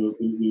expenses will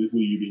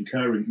you be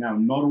incurring? Now,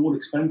 not all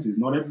expenses,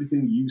 not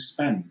everything you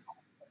spend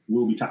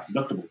will be tax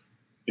deductible.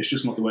 It's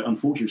just not the way,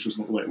 unfortunately, it's just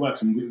not the way it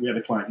works. And we had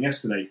a client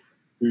yesterday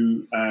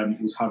who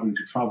was having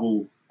to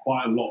travel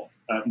quite a lot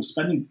was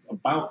spending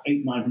about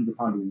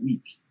 £800-900 a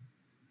week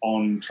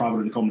on travel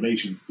and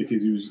accommodation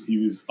because he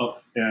was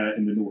up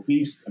in the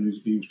northeast and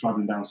he was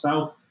traveling down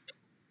south.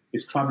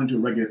 It's traveling to a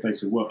regular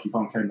place of work. You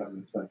can't claim that as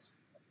an expense.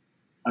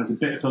 And it's a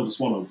bitter pill to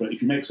swallow, but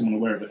if you make someone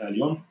aware of it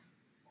early on,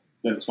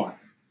 then it's fine.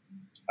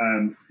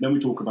 Then we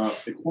talk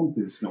about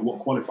expenses, what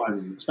qualifies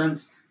as an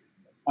expense,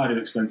 how do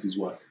expenses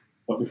work.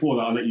 But before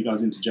that, I'll let you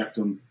guys interject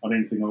on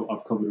anything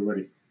I've covered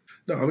already.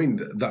 No, I mean,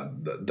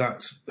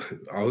 that's,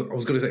 I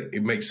was going to say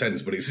it makes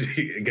sense, but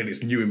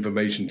it's new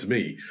information to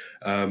me.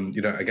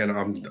 Again,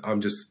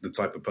 I'm just the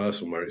type of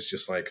person where it's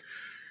just like,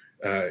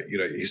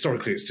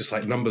 historically, it's just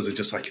like numbers are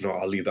just like,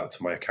 I'll leave that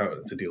to my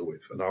accountant to deal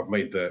with. And I've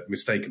made the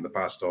mistake in the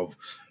past of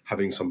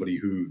having somebody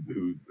who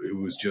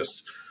was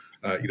just,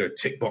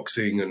 tick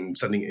boxing and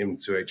sending him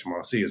to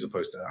HMRC as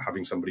opposed to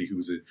having somebody who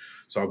was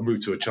so I've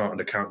moved to a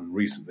chartered accountant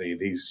recently,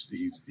 and he's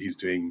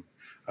doing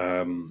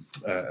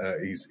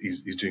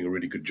he's doing a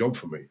really good job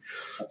for me.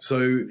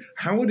 So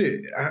how would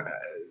it?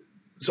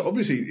 So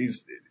obviously,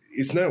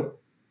 it's now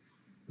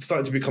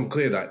starting to become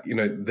clear that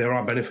there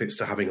are benefits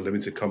to having a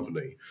limited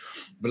company.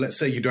 But let's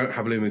say you don't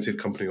have a limited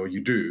company, or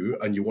you do,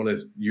 and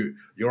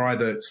you're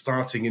either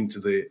starting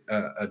into the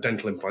a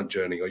dental implant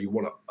journey, or you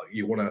want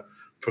to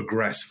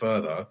progress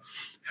further.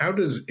 How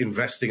does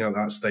investing at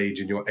that stage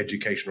in your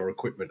education or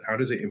equipment, how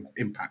does it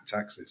impact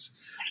taxes?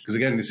 Because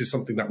again, this is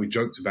something that we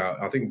joked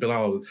about. I think,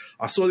 Bilal,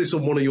 I saw this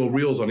on one of your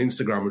reels on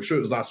Instagram. I'm sure it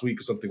was last week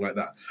or something like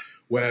that,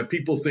 where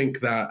people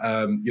think that,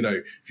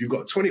 if you've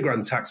got a 20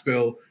 grand tax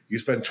bill, you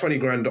spend 20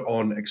 grand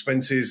on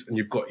expenses and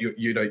you've got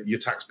your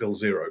tax bill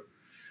zero.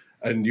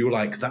 And you were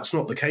like, that's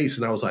not the case.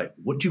 And I was like,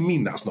 what do you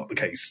mean that's not the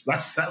case?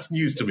 That's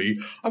news to me.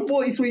 I'm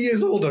 43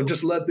 years old. I've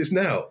just learned this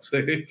now.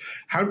 So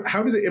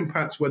how does it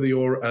impact whether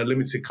you're a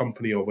limited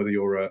company or whether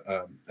you're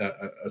a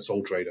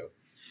sole trader?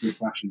 Good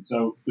question.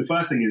 So the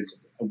first thing is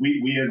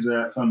we as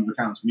a firm of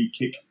accountants,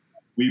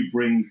 we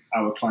bring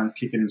our clients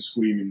kicking and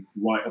screaming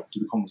right up to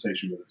the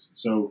conversation with us.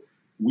 So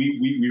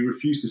we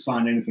refuse to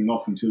sign anything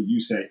off until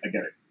you say, I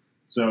get it.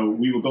 So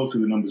we will go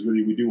through the numbers with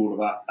you. We do all of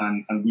that.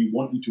 And we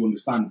want you to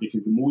understand,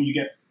 because the more you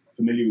get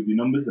familiar with your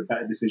numbers, the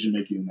better decision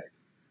making you make.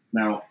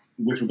 Now,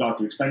 with regard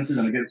to expenses,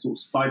 and again, sort of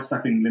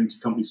sidestepping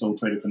limited company sole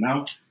trader for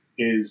now,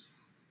 is,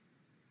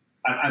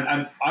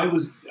 and I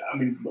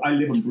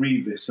live and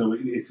breathe this, so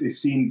it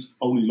seemed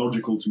only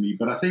logical to me.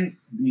 But I think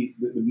the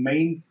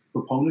main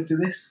proponent to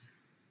this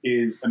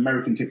is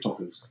American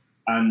TikTokers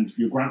and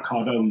your Grant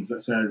Cardones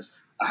that says,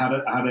 I had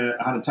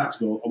a tax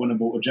bill. I went and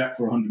bought a jet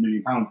for £100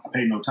 million. I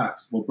paid no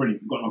tax. Well,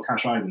 brilliant. You've got no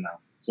cash either now.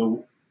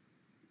 So,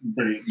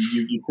 brilliant.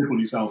 You crippled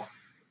yourself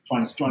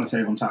trying to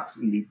save on tax.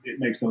 I mean, it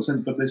makes no sense.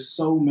 But there's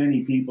so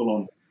many people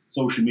on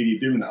social media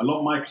doing that. A lot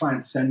of my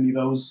clients send me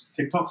those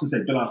TikToks and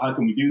say, Bilal, how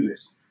can we do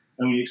this?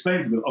 And we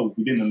explain to them,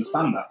 we didn't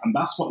understand that. And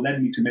that's what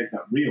led me to make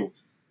that real,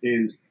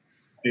 is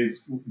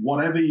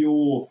whatever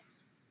your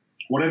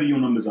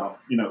numbers are,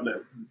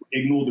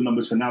 ignore the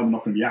numbers for now. They're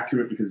not going to be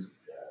accurate because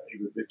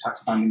the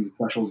tax bandings and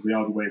thresholds, they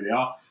are the way they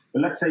are.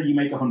 But let's say you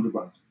make 100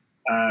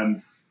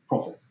 grand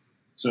profit.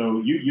 So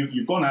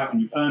you've gone out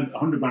and you've earned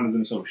 100 grand as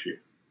an associate.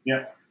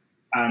 Yeah.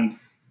 And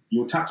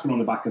your tax bill on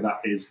the back of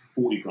that is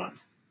 40 grand.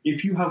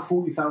 If you have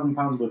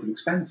 £40,000 worth of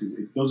expenses,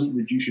 it doesn't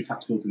reduce your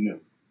tax bill to nil.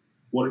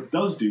 What it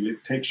does do,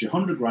 it takes your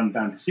 100 grand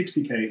down to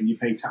 60k and you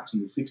pay tax on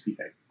the 60k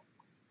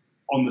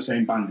on the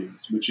same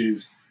bandings, which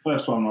is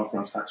first 12.5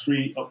 grand tax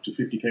free, up to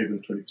 50k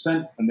then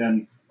 20%, and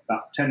then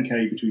that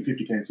 10k between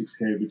 50k and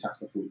 60k will be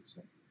taxed at 40%.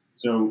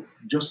 So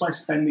just by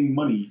spending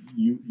money,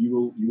 you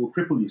will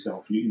cripple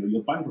yourself.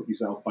 You'll bankrupt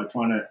yourself by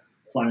trying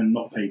to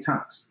not pay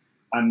tax.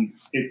 And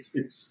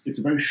it's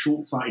a very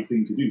short-sighted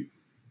thing to do.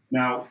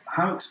 Now,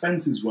 how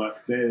expenses work,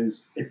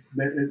 there's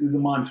a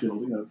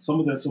minefield. Some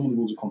of the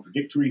rules are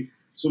contradictory.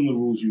 Some of the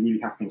rules you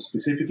really have to know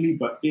specifically.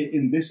 But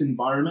in this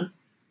environment,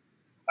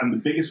 and the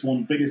biggest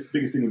thing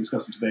we're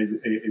discussing today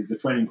is the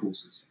training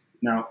courses.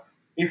 Now,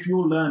 if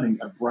you're learning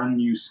a brand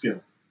new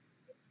skill,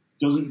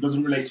 doesn't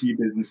relate to your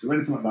business or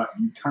anything like that,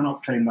 you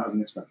cannot claim that as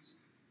an expense.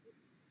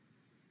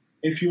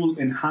 If you're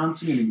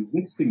enhancing an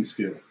existing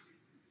skill,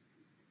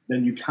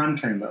 then you can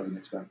claim that as an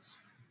expense.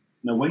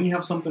 Now, when you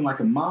have something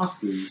like a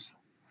master's,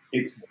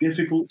 it's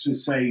difficult to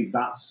say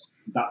that's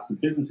a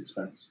business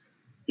expense,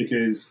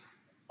 because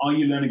are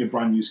you learning a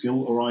brand new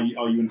skill, or are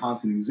you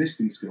enhancing an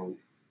existing skill,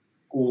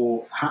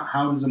 or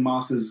how does a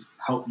master's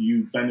help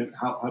you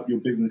help your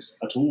business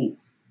at all,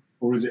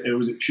 or is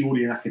it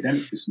purely an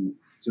academic pursuit?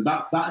 So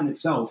that in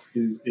itself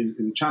is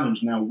a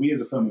challenge. Now, we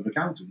as a firm of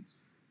accountants,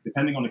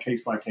 depending on a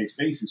case by case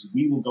basis,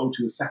 we will go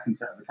to a second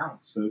set of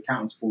accountants, so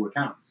accountants for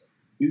accountants.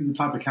 These are the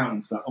type of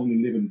accountants that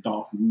only live in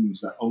dark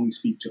rooms, that only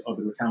speak to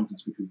other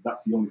accountants because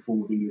that's the only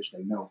form of English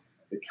they know.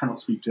 They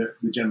cannot speak to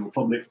the general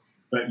public,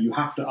 but you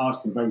have to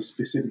ask them a very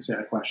specific set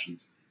of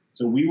questions.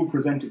 So we will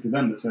present it to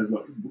them that says,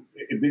 look,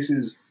 if this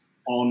is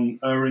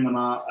erring on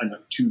our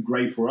too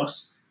grey for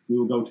us, we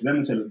will go to them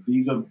and say, look,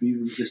 this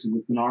is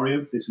the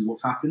scenario, this is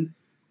what's happened.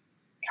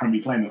 Can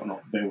we claim it or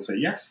not? They will say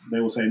yes. They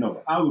will say no.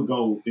 But our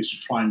goal is to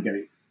try and get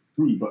it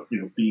through, but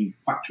being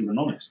factual and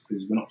honest,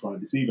 because we're not trying to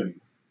deceive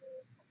anyone.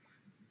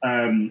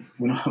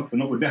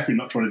 we're definitely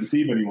not trying to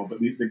deceive anyone, but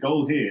the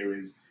goal here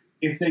is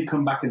if they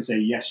come back and say,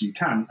 yes, you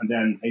can, and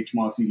then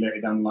HMRC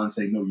later down the line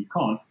say, no, you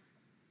can't,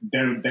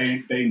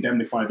 they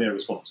indemnify their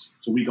response.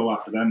 So we go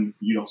after them,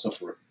 you don't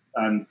suffer it.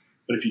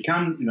 But if you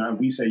can, and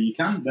we say you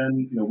can,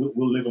 then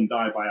we'll live and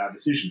die by our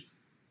decision.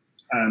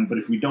 But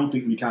if we don't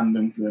think we can,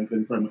 then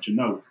very much a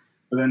no.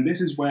 But then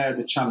this is where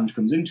the challenge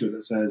comes into it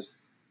that says,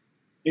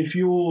 if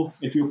you're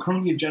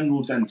currently a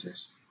general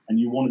dentist and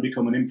you want to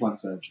become an implant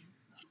surgeon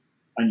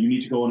and you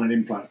need to go on an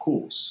implant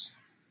course,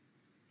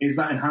 is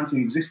that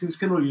enhancing existing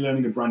skill or are you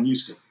learning a brand new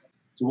skill?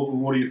 So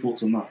what are your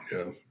thoughts on that?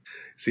 Yeah.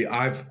 See,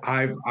 I've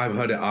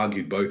heard it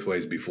argued both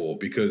ways before,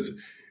 because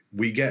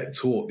we get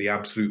taught the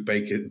absolute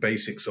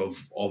basics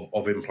of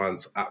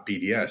implants at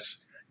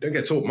BDS. You don't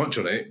get taught much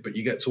on it, but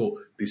you get taught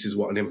this is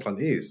what an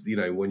implant is.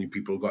 When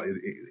people got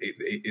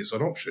it's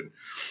an option.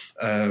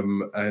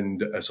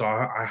 And so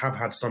I have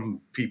had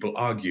some people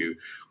argue,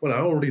 well,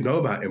 I already know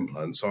about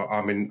implants, so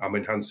I'm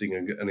enhancing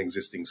an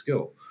existing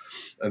skill.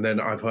 And then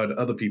I've heard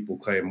other people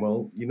claim,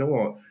 well, you know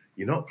what?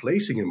 You're not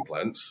placing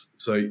implants,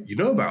 so you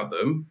know about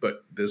them,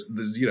 but there's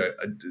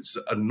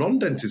a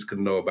non-dentist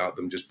can know about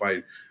them just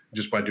by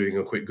doing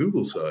a quick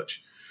Google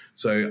search.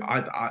 So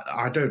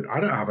I don't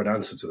have an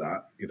answer to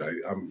that.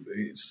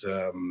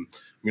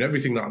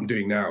 Everything that I'm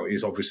doing now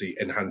is obviously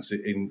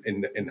enhancing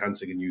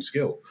a new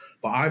skill.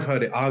 But I've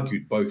heard it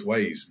argued both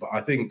ways. But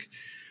I think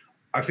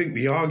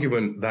the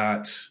argument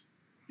that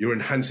you're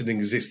enhancing an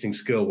existing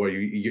skill where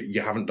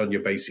you haven't done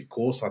your basic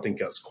course, I think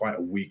that's quite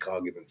a weak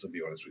argument, to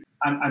be honest with you.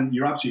 And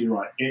you're absolutely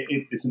right.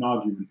 It's an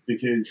argument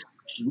because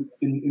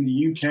in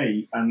the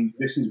UK, and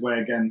this is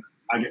where, again,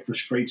 I get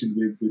frustrated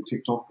with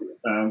TikTok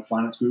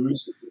finance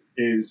gurus,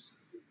 is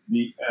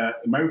the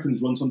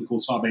Americans run something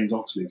called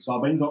Sarbanes-Oxley.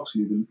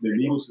 Sarbanes-Oxley, the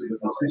legal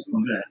the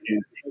system there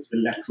is the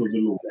letter of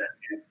the law.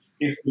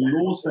 If the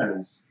law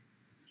says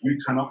you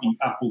cannot eat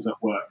apples at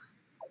work,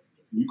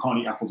 you can't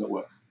eat apples at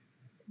work.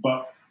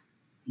 But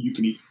you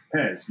can eat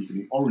pears, you can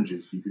eat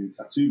oranges, you can eat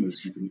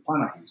satsumas, you can eat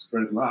pineapples, or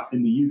anything like that.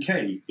 In the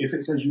UK, if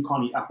it says you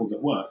can't eat apples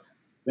at work,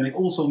 then it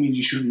also means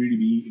you shouldn't really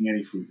be eating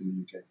any fruit in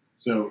the UK.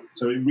 So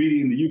it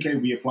really, in the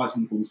UK, we apply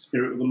something called the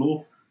spirit of the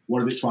law.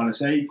 What is it trying to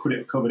say? Could it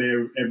have covered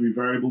every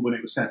variable when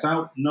it was set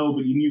out? No,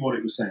 but you knew what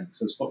it was saying,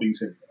 so stop being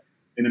silly.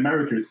 In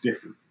America, it's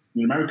different.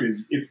 In America,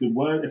 if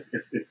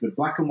the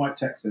black and white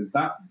text says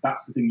that,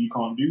 that's the thing you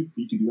can't do,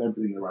 you can do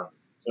everything around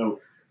it. So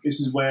this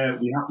is where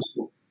we have to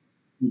sort of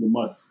through the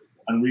mud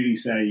and really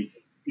say,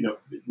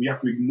 we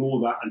have to ignore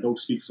that and go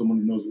speak to someone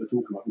who knows what they're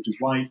talking about, which is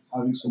why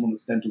having someone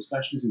that's a dental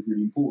specialist is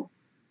really important,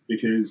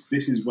 because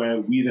this is where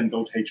we then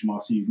go to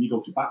HMRC, we go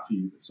to bat for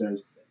you that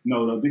says,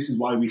 no, this is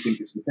why we think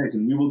it's the case.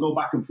 And we will go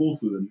back and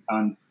forth with them.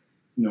 And,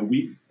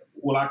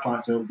 all our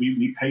clients,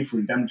 we pay for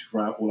indemnity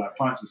for all our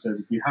clients. It says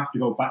if we have to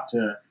go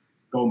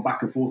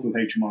back and forth with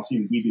HMRC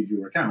and we did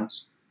your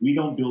accounts, we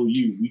don't bill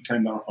you, we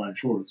claim that off our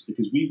insurance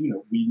because we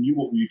knew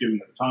what we were doing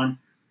at the time.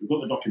 We've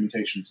got the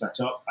documentation set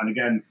up. And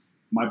again,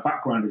 my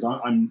background is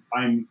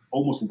I'm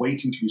almost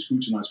waiting to be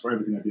scrutinized for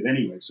everything I did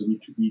anyway. So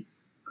we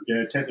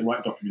take the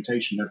right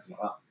documentation and everything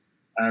like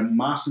that.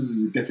 Masters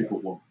is a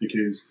difficult one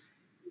because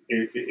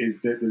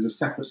there's a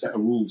separate set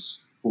of rules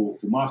for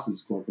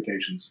masters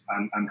qualifications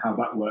and how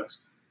that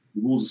works.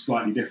 The rules are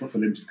slightly different for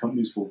limited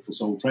companies, for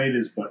sole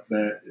traders, but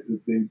they're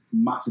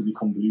massively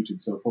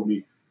convoluted. So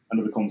probably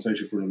another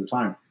conversation for another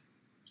time.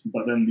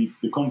 But then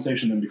the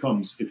conversation then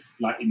becomes, if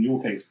like in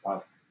your case,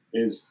 Pav,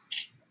 is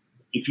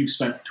if you've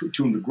spent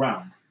 200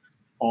 grand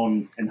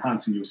on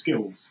enhancing your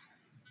skills,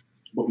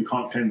 but we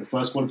can't claim the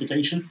first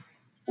qualification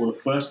or the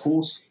first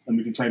course, and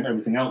we can claim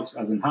everything else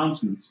as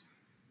enhancements,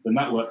 then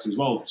that works as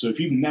well. So if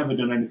you've never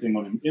done anything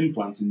on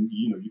implants and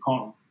you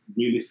can't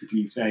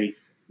realistically say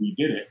we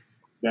did it,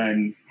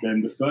 then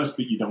the first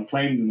bit you don't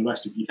claim, then the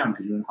rest of it you can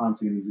because you're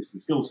enhancing an existing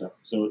skill set.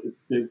 So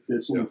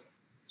there's sort of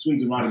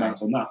swings and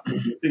roundabouts on that. But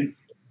I think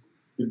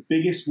the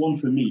biggest one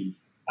for me,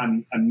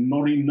 and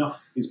not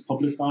enough is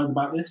publicized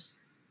about this,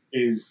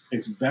 is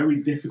it's very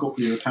difficult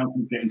for your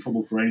accountant to get in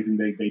trouble for anything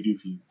they do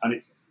for you. And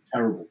it's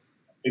terrible.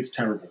 It's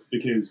terrible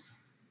because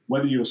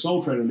whether you're a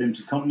sole trader or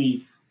limited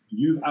company,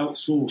 you've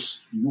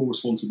outsourced your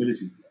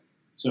responsibility.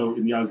 So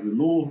in the eyes of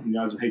the law, in the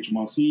eyes of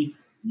HMRC,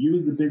 you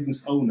as the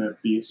business owner,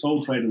 be it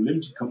sole trader or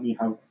limited company,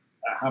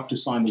 have to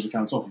sign those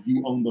accounts off.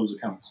 You own those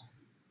accounts.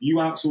 You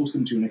outsource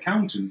them to an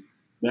accountant,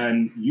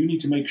 then you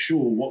need to make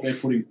sure what they're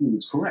putting through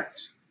is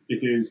correct.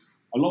 Because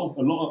a lot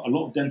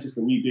of dentists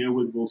that we deal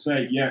with will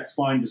say, yeah, it's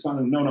fine.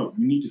 No,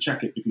 you need to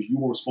check it because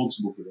you're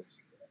responsible for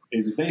this.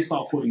 Is if they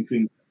start putting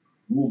things,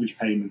 mortgage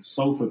payments,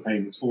 sofa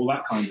payments, all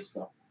that kind of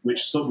stuff,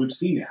 which we've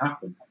seen it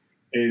happen,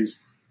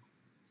 is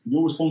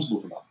you're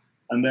responsible for that.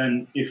 And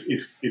then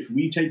if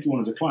we take you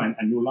on as a client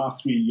and your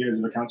last 3 years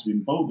of accounts have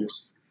been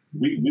bogus,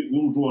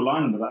 we'll draw a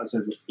line under that that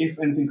says, look, if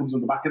anything comes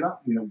on the back of that,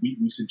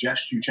 we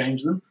suggest you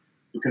change them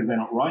because they're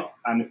not right.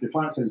 And if the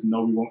client says,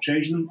 no, we won't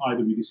change them,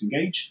 either we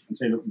disengage and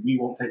say, look, we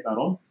won't take that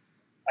on,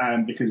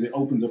 because it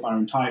opens up our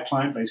entire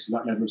client base to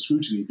that level of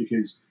scrutiny.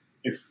 Because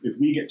if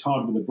we get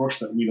tarred with a brush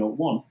that we don't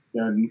want,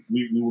 then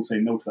we will say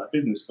no to that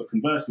business. But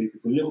conversely, if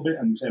it's a little bit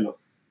and you say, look,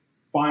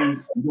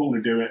 fine, you don't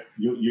want to do it,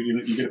 you're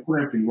going to put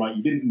everything right.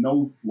 You didn't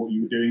know what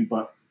you were doing,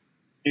 but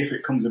if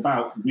it comes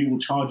about, we will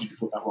charge you to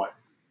put that right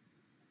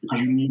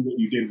because you knew what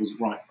you did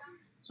wasn't right.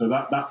 So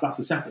that's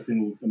a separate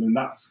thing. I mean,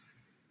 that's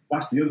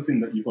the other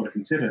thing that you've got to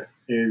consider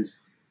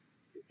is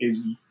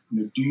do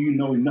you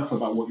know enough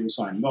about what you're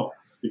signing off,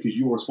 because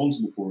you're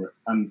responsible for it.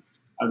 And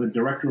as a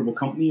director of a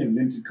company, a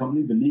limited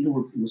company, the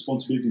legal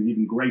responsibility is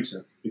even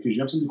greater because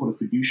you have something called a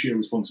fiduciary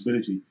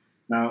responsibility.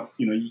 Now,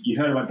 you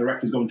heard about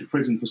directors going to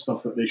prison for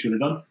stuff that they should have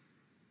done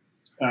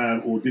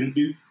or didn't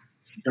do.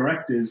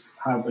 Directors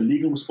have a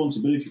legal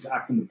responsibility to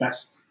act in the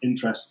best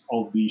interests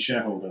of the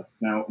shareholder.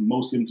 Now,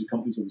 most limited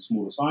companies are the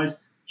smaller size.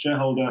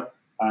 Shareholder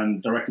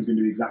and director is going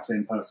to be the exact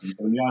same person.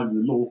 But in the eyes of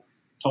the law,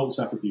 total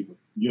separate people.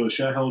 You're a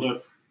shareholder.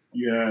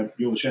 You're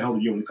the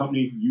shareholder. You own the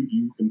company.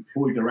 You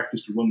employ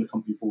directors to run the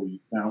company for you.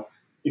 Now,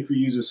 if we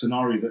use a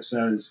scenario that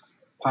says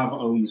PAV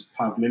owns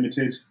PAV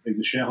Limited, is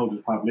a shareholder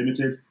of PAV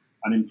Limited,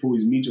 and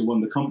employs me to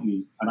run the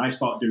company, and I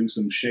start doing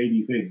some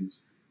shady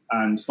things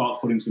and start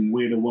putting some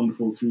weird or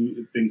wonderful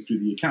things through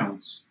the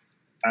accounts,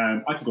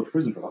 I could go to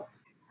prison for that.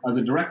 As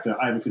a director,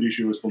 I have a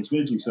fiduciary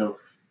responsibility. So,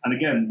 and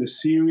again, the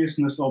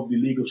seriousness of the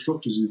legal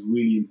structures is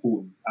really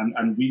important.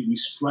 And we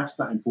stress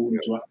that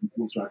importance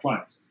to our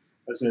clients.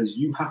 That says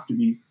you have to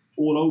be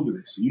all over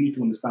this. You need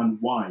to understand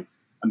why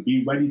and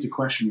be ready to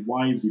question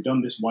why have we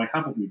done this, why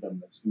haven't we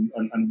done this,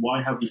 and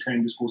why have we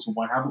claimed this course and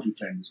why haven't we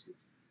claimed this course?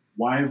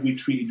 Why have we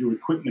treated your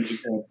equipment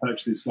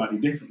purchases slightly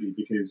differently?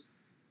 Because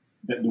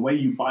the way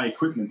you buy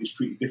equipment is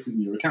treated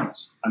differently in your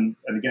accounts. And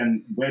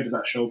again, where does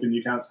that show up in the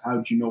accounts? How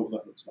do you know what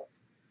that looks like?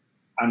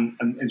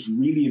 And it's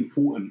really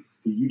important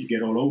for you to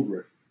get all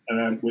over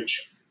it,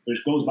 which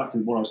goes back to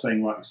what I was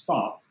saying right at the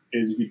start,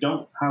 is if you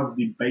don't have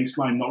the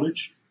baseline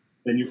knowledge,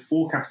 then your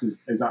forecast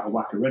is out of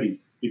whack already,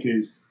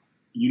 because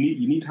you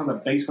need to have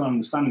that baseline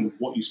understanding of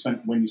what you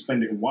spent, when you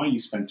spend it, and why you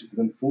spent it, and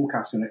then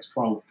forecast the next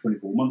 12,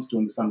 24 months to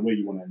understand where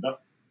you want to end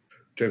up.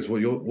 James, what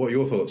are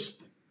your thoughts?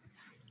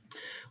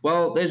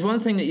 Well, there's one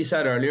thing that you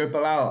said earlier,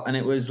 Bilal, and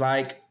it was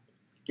like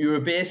you were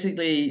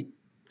basically,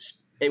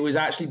 it was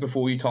actually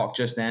before you talked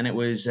just then, it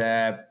was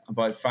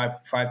about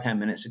 10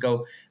 minutes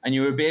ago, and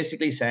you were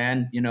basically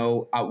saying,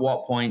 at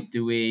what point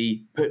do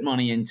we put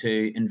money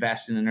into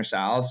investing in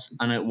ourselves,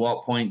 and at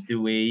what point do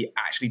we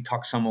actually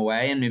tuck some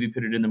away and maybe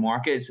put it in the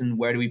markets, and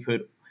where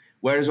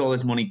does all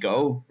this money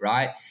go,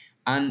 right?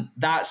 And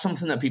that's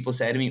something that people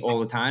say to me all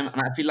the time.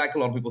 And I feel like a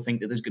lot of people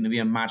think that there's going to be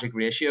a magic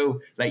ratio,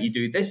 like you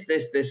do this,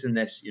 and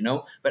this,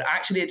 but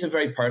actually it's a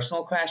very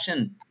personal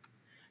question.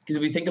 Because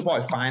if we think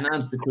about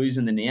finance, the clue's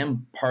in the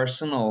name,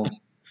 personal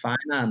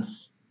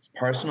finance, it's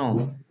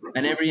personal.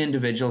 And every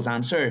individual's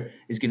answer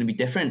is going to be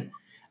different.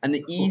 And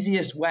the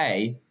easiest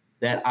way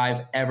that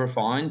I've ever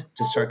found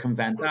to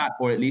circumvent that,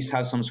 or at least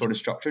have some sort of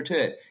structure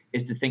to it,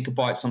 is to think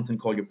about something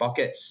called your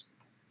buckets.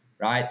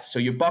 Right? So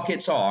your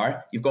buckets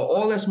are, you've got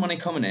all this money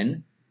coming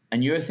in,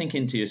 and you're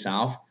thinking to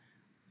yourself,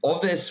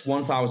 of this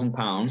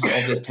 £1,000, of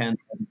this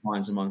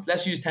 £10,000 a month,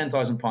 let's use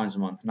 £10,000 a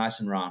month, nice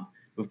and round.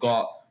 We've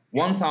got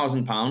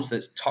 £1,000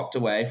 that's tucked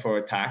away for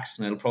a tax,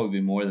 and it'll probably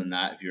be more than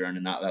that if you're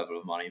earning that level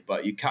of money,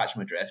 but you catch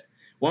my drift.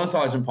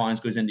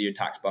 £1,000 goes into your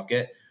tax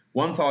bucket,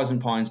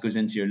 £1,000 goes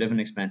into your living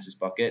expenses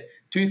bucket,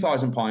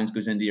 £2,000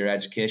 goes into your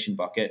education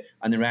bucket,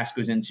 and the rest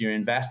goes into your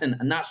investing.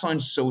 And that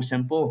sounds so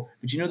simple,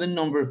 but you know the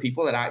number of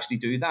people that actually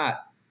do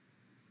that?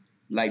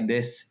 Like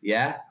this,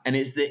 yeah? And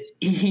it's the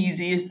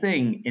easiest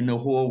thing in the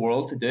whole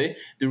world to do.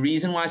 The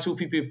reason why so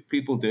few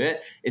people do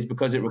it is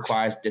because it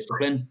requires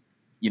discipline,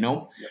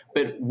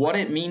 But what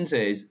it means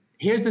is,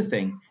 here's the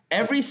thing.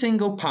 Every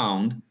single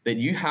pound that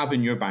you have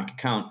in your bank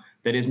account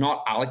that is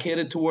not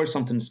allocated towards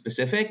something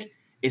specific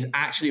is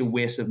actually a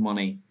waste of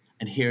money.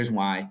 And here's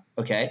why,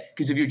 okay?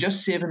 Because if you're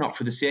just saving up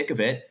for the sake of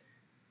it,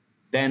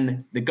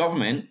 then the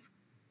government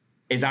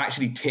is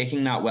actually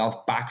taking that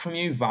wealth back from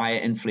you via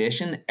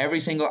inflation every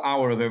single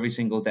hour of every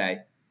single day,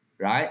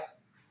 right?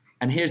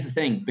 And here's the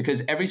thing,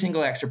 because every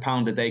single extra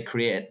pound that they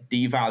create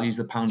devalues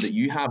the pound that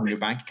you have in your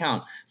bank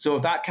account. So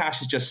if that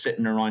cash is just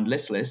sitting around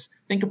listless,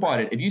 think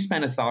about it. If you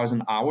spend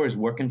 1,000 hours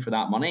working for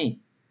that money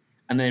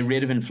and the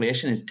rate of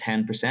inflation is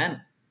 10%,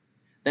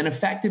 then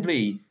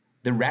effectively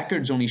the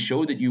records only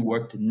show that you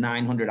worked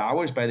 900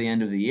 hours by the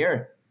end of the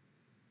year.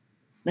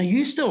 Now,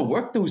 you still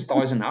work those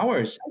 1,000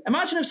 hours.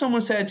 Imagine if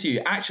someone said to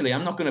you, actually,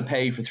 I'm not going to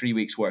pay you for 3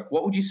 weeks' work.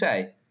 What would you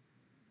say?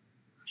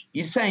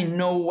 You'd say,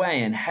 no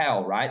way in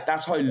hell, right?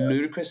 That's how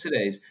ludicrous it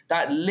is.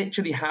 That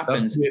literally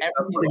happens. That's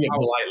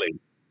politely.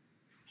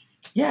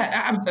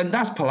 Yeah, and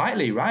that's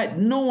politely, right?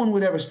 No one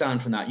would ever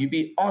stand for that. You'd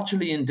be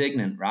utterly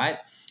indignant, right?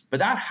 But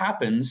that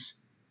happens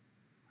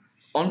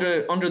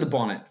under the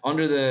bonnet,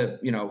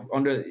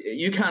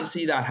 you can't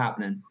see that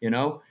happening,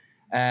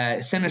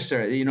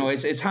 sinister,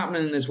 it's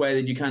happening in this way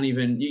that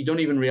you don't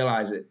even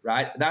realize it,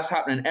 right? That's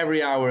happening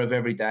every hour of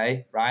every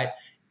day, right?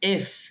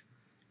 If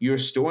you're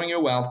storing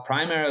your wealth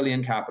primarily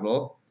in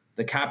capital,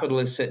 the capital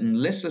is sitting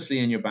listlessly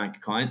in your bank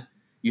account,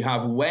 you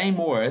have way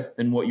more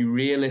than what you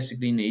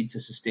realistically need to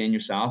sustain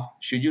yourself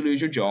should you lose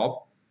your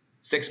job,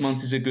 6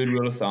 months is a good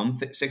rule of thumb.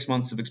 6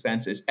 months of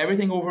expenses.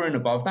 Everything over and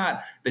above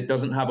that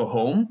doesn't have a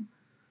home,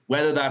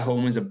 whether that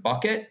home is a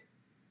bucket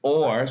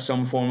or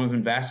some form of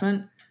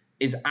investment,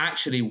 is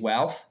actually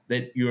wealth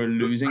that you're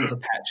losing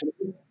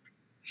perpetually.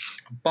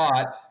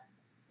 But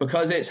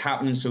because it's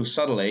happening so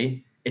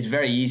subtly, it's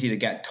very easy to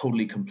get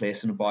totally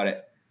complacent about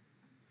it.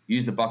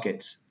 Use the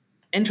buckets.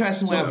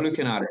 Interesting way of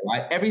looking at it,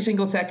 right? Every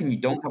single second you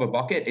don't have a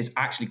bucket is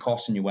actually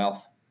costing you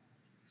wealth.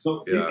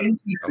 So yeah,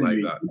 I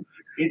like that.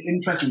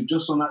 Interesting,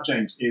 just on that,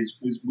 James,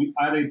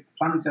 I had a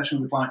planning session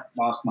with a client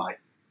last night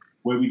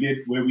where we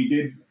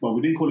didn't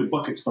call it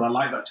buckets, but I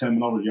like that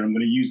terminology, and I'm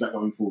going to use that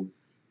going forward.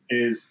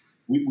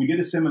 We did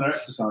a similar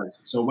exercise.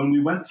 So when we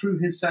went through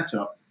his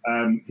setup,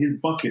 his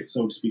bucket,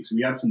 so to speak, so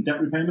we had some debt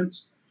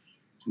repayments,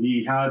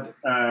 he had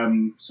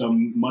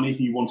some money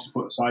he wanted to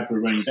put aside for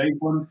a rainy day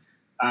fund,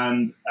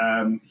 and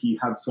he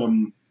had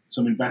some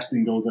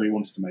investing goals that he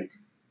wanted to make.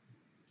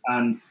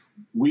 And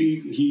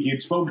he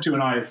had spoken to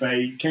an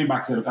IFA, came back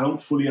and said, "Look, I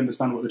don't fully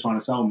understand what they're trying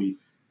to sell me,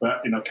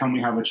 but can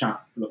we have a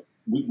chat? Look,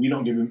 we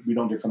don't give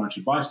financial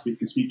advice, but you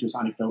can speak to us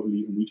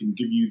anecdotally, and we can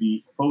give you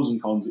the pros and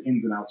cons, the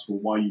ins and outs for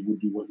why you would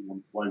do what you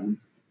want, why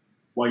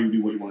you would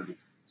do what you want to do."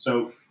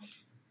 So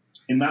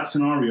in that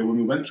scenario, when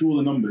we went through all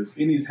the numbers,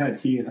 in his head,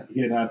 he had,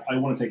 I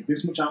want to take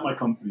this much out of my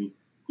company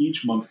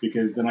each month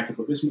because then I can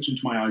put this much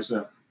into my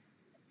ISA,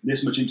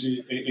 this much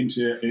into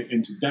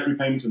debt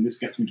repayments, and this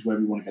gets me to where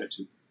we want to get it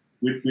to.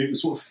 We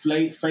sort of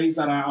phased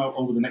that out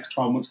over the next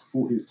 12 months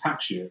before his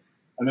tax year.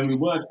 And then we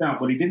worked out,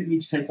 well, he didn't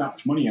need to take that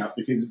much money out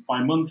because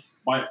by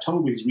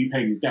October, he's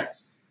repaying his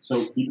debts.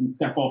 So he can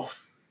step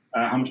off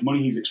how much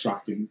money he's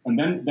extracting. And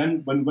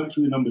then when we went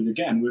through the numbers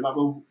again, we were like,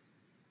 well,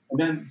 and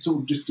then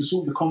sort of just to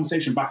sort of the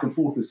conversation back and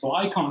forth is, so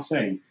I can't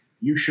say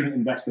you shouldn't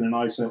invest in an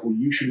ISA or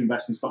you should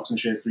invest in stocks and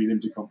shares through a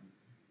limited company.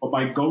 But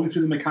by going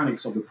through the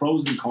mechanics of the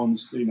pros and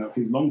cons,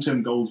 his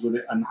long-term goals with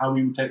it and how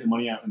he would take the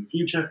money out in the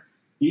future,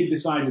 he had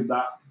decided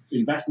that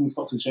investing in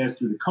stocks and shares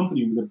through the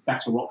company was a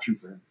better option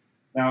for him.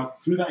 Now,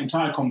 through that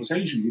entire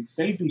conversation, he'd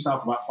saved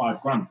himself about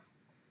 $5,000.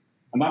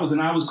 And that was an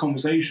hour's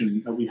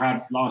conversation that we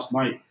had last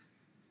night.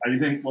 And you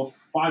think, well,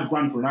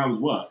 $5,000 for an hour's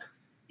work.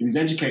 And he's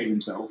educated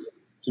himself.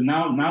 So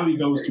now he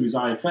goes to his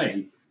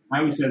IFA.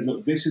 Now he says,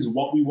 look, this is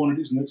what we want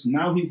to do. So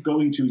now he's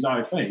going to his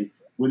IFA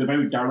with a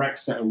very direct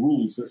set of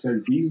rules that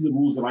says, these are the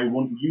rules that I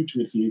want you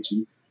to adhere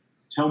to.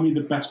 Tell me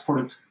the best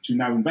product to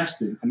now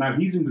invest in. And now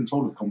he's in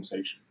control of the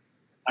conversation.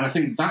 And I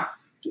think that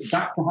to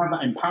have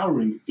that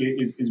empowering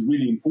is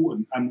really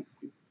important. And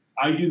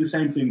I do the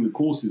same thing with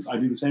courses. I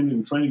do the same thing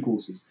with training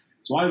courses.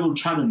 So I will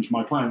challenge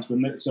my clients.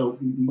 So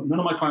none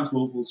of my clients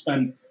will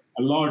spend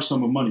a large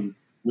sum of money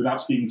without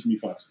speaking to me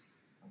first.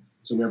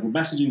 So we have a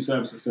messaging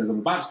service that says, I'm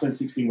about to spend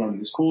 $16,000 on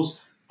this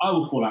course. I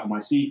will fall out of my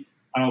seat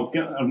and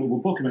we'll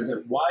book him and say,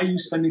 why are you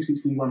spending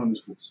 $16,000 on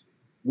this course?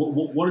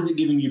 What is it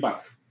giving you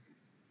back?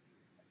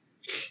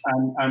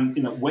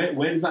 And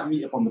where does that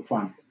meet up on the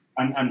plan?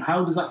 And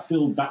how does that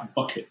fill that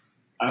bucket?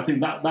 And I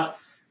think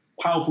that's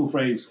powerful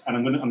phrase, and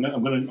I'm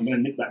gonna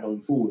nick that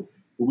going forward.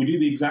 But we do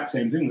the exact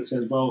same thing that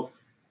says, well,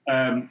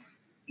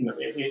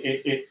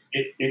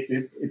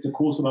 it's a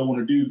course that I want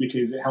to do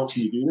because it helps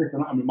me do this.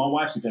 And I mean, my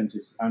wife's a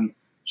dentist, and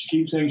she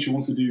keeps saying she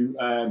wants to do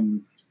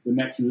the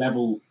next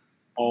level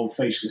of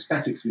facial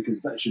aesthetics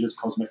because she does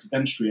cosmetic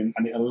dentistry, and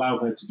it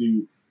allowed her to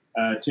do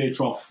tear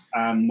trough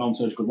and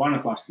non-surgical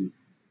rhinoplasty.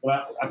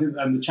 But I think,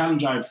 and the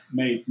challenge I've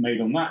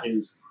made on that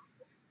is,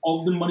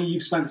 of the money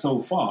you've spent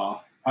so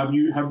far, have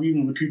you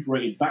even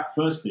recuperated that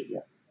first bit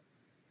yet?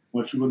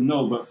 Which we wouldn't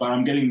know, but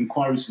I'm getting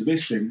inquiries for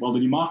this thing. Well,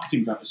 then your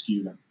marketing's out of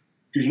skew then,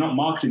 because you're not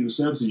marketing the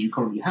services you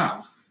currently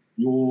have.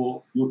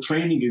 Your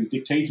training is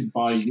dictated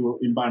by your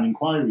inbound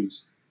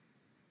inquiries,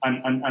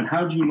 and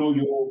how do you know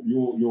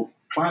your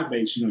client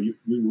base? Your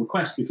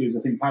request, because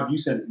I think Pav, you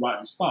said it right at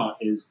the start,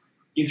 is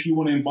if you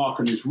want to embark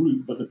on this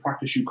route, but the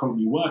practice you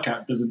currently work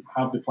at doesn't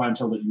have the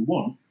clientele that you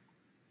want,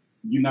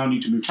 you now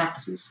need to move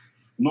practices.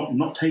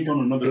 Not take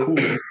on another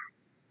course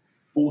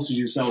forces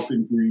yourself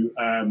into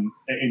a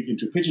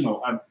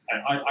pigeonhole. And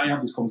I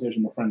have this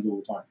conversation with my friends all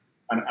the time,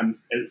 and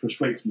it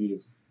frustrates me.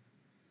 Is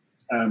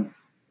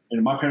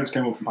my parents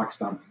came over from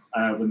Pakistan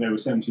when they were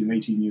 17,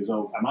 18 years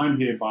old, and I'm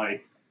here by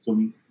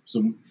some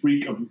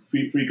freak of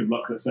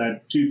luck that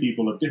said two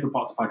people of different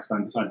parts of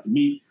Pakistan decided to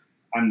meet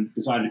and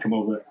decided to come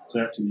over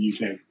to the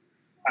UK.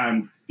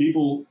 And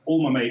people,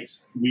 all my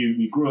mates,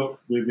 we grew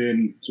up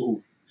within sort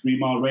of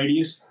 3-mile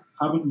radius,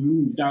 haven't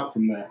moved out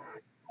from there.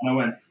 And I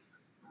went,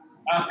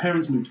 our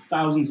parents moved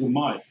thousands of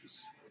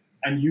miles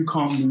and you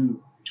can't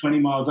move 20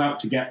 miles out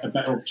to get a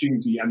better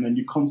opportunity, and then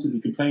you're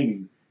constantly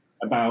complaining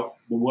about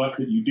the work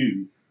that you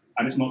do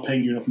and it's not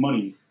paying you enough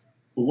money.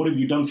 But what have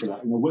you done for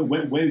that?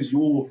 Where's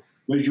your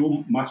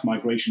mass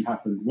migration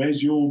happened?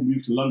 Where's your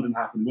move to London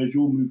happened? Where's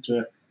your move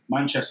to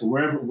Manchester?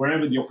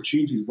 Wherever the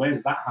opportunities,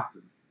 where's that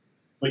happened?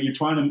 But you're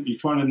trying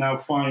to now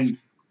find,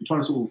 you're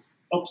trying to sort of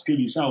upskill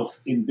yourself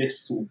in this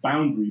sort of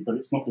boundary, but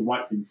it's not the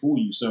right thing for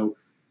you. So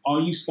are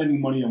you spending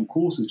money on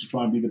courses to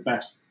try and be the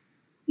best,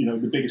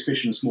 the biggest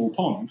fish in a small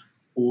pond,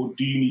 or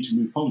do you need to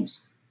move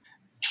ponds?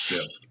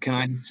 Yeah. Can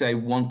I say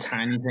one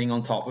tiny thing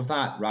on top of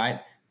that,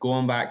 right?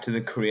 Going back to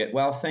the create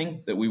wealth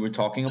thing that we were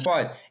talking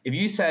about. If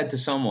you said to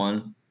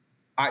someone,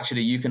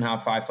 actually, you can have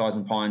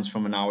 £5,000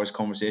 from an hour's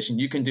conversation,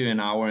 you can do an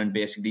hour and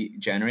basically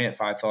generate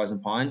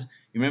 £5,000.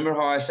 You remember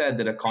how I said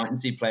that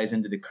accountancy plays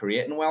into the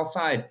creating wealth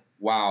side?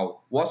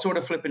 Wow. What sort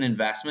of flipping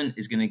investment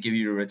is going to give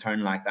you a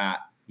return like that?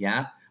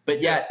 Yeah.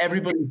 But yeah,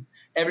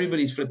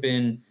 everybody's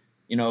flipping,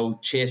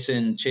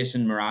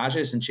 chasing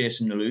mirages and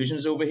chasing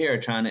illusions over here,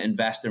 trying to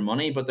invest their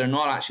money, but they're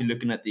not actually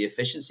looking at the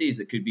efficiencies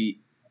that could be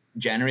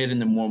generating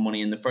them more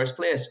money in the first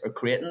place or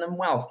creating them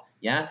wealth.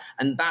 Yeah.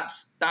 And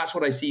that's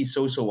what I see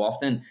so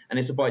often. And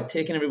it's about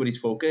taking everybody's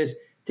focus,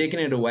 taking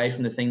it away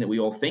from the thing that we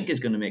all think is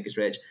going to make us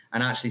rich,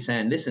 and actually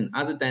saying, listen,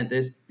 as a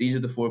dentist, these are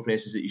the 4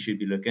 places that you should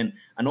be looking.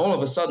 And all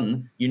of a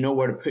sudden, you know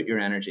where to put your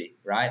energy,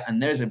 right?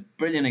 And there's a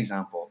brilliant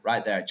example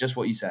right there, just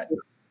what you said.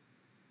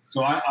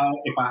 So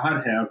if I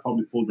had hair, I'd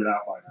probably pulled it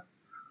out by now.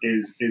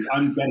 Is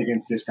I'm dead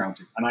against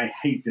discounting, and I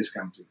hate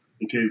discounting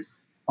because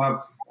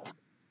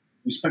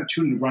you spent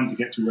 200 grand to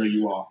get to where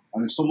you are,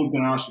 and if someone's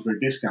going to ask you for a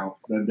discount,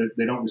 then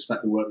they don't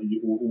respect the work that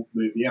or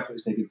the effort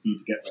it's taken for you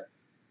to get there.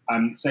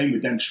 And same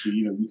with dentistry,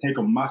 you take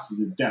on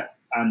masses of debt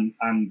and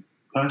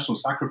personal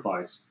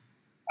sacrifice,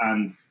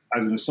 and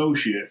as an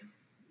associate,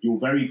 you're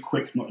very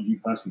quick, not you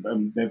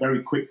personally, but they're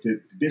very quick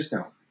to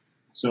discount.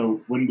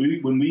 So when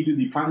we do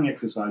the planning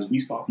exercise, we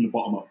start from the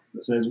bottom up.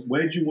 That says,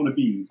 where do you want to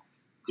be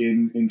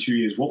in 2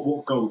 years?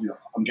 What goal?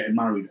 I'm getting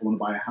married. I want to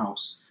buy a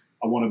house.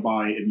 I want to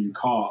buy a new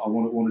car. I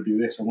want to do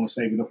this. I want to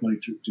save enough money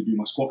to do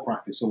my squat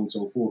practice, so on and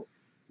so forth.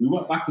 We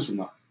work backwards from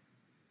that.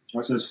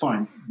 That says,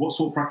 fine, what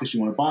sort of practice you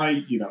want to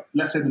buy?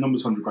 Let's say the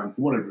number's 100 grand,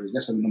 whatever it is.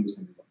 Let's say the number's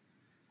 100 grand.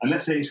 And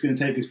let's say it's going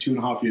to take us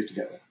 2.5 years to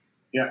get there.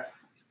 Yeah.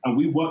 And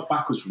we work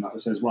backwards from that. That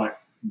says, right,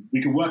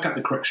 we can work out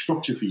the correct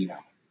structure for you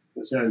now.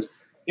 That says,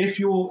 if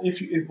all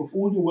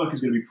your work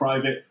is going to be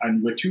private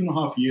and we're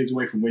 2.5 years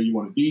away from where you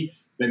want to be,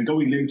 then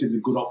going limited is a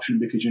good option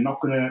because you're not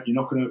gonna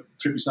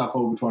trip yourself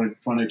over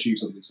trying to achieve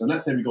something. So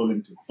let's say we go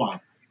limited, fine.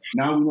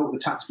 Now we know what the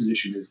tax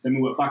position is. Then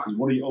we work backwards.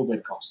 What are your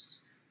overhead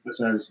costs? That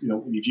says,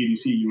 your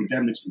GDC, your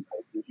indemnity,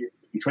 your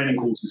training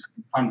courses,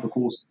 plan for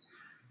courses,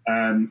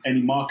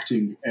 any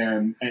marketing,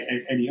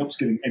 any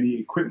upskilling, any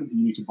equipment that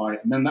you need to buy,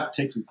 and then that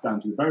takes us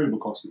down to the variable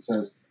costs. It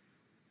says,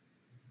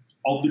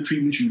 of the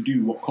treatments you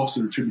do, what costs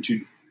are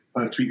attributed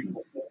per treatment.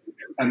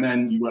 And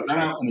then you work that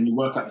out, and then you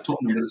work out the top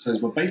number that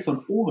says, well, based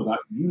on all of that,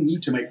 you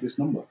need to make this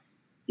number.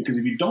 Because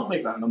if you don't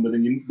make that number,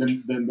 then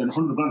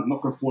 100 grand is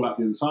not going to fall out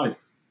the other side.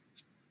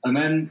 And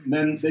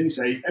then you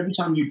say, every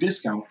time you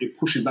discount, it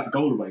pushes that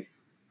goal away.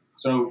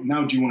 So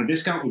now do you want to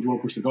discount or do you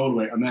want to push the goal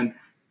away? And then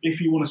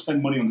if you want to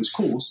spend money on this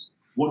course,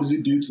 what does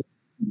it do to the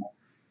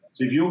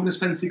So if you're going to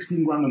spend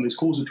 16 grand on this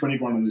course or 20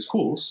 grand on this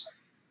course,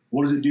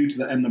 what does it do to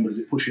the end number? Does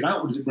it push it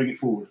out or does it bring it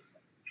forward?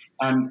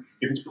 And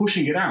if it's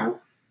pushing it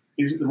out,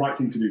 is it the right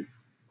thing to do?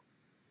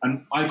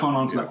 And I can't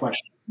answer that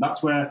question.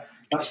 That's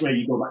where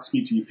you go back,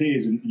 speak to your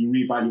peers, and you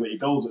reevaluate your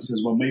goals. That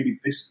says, well, maybe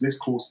this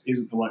course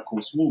isn't the right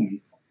course for me.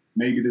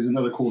 Maybe there's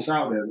another course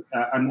out there.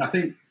 And I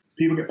think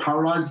people get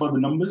paralyzed by the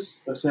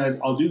numbers that says,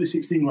 I'll do the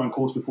 16 grand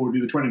course before I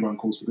do the 20 grand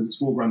course because it's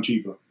 4 grand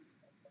cheaper.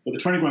 But the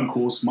 20 grand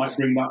course might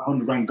bring that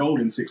 100 grand goal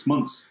in 6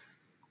 months.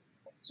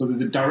 So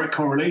there's a direct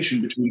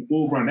correlation between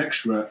 4 grand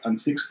extra and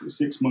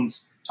six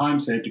months time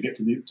saved to get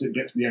to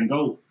the end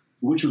goal,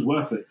 which was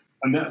worth it.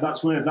 And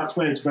that's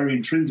where it's very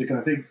intrinsic. And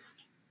I think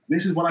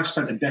this is what I've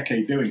spent a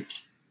decade doing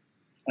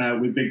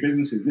with big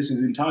businesses. This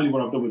is entirely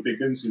what I've done with big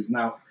businesses.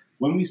 Now,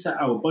 when we set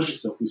our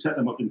budgets up, we set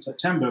them up in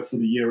September for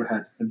the year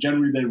ahead. And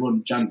generally they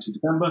run Jan to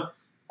December.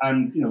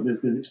 And,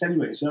 there's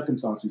extenuating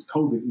circumstances,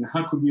 COVID. And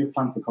how could we have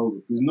planned for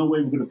COVID? There's no way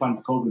we're going to plan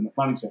for COVID in the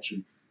planning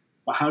session.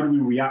 But how do we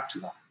react to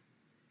that?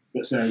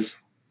 That says,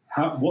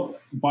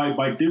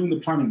 by doing the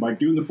planning, by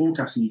doing the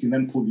forecasting, you can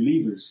then pull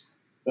your levers.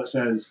 That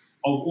says,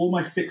 of all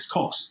my fixed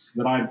costs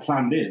that I had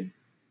planned in,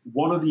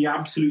 what are the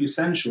absolute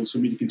essentials for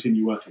me to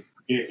continue working?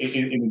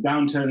 In a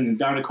downturn, in a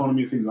down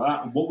economy, things like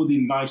that, and what were the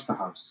nice to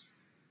haves?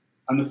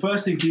 And the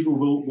first thing people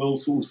will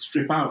sort of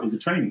strip out is the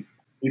training.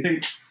 You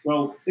think,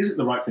 well, is it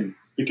the right thing?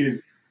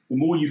 Because the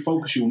more you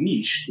focus your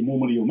niche, the more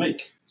money you'll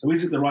make. So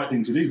is it the right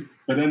thing to do?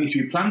 But then if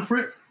you plan for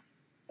it,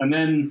 and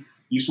then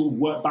you sort of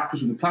work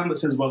backwards from the plan that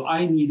says, well,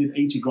 I needed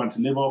 80 grand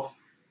to live off.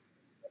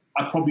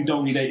 I probably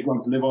don't need 80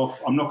 grand to live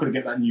off. I'm not going to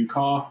get that new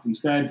car.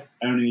 Instead,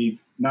 I only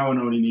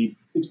need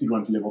 60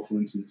 grand to live off, for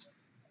instance.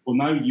 Well,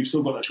 now you've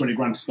still got that 20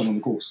 grand to spend on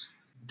the course.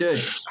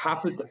 Dude,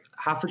 half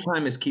the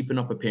time is keeping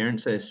up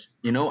appearances,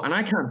 and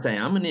I can't say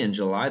I'm an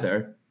angel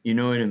either. You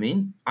know what I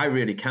mean? I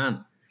really can't.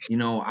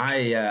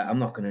 I'm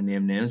not going to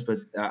name names, but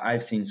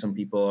I've seen some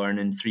people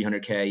earning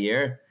 300K a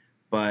year,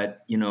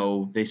 but,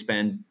 they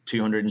spend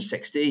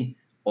 260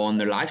 on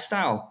their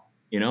lifestyle,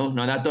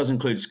 Now that does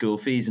include school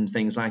fees and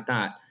things like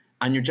that.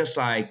 And you're just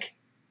like,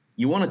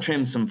 you want to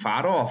trim some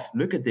fat off.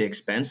 Look at the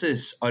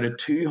expenses. Out of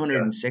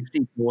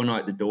 260 going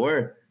out the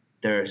door,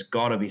 there's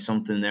got to be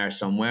something there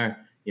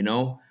somewhere,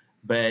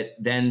 But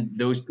then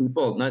those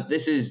people, now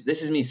this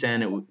is me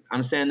saying it,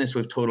 I'm saying this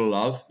with total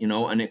love,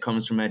 and it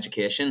comes from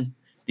education.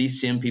 these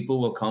same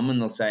people will come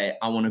and they'll say,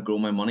 I want to grow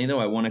my money though.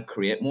 I want to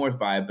create more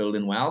by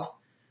building wealth.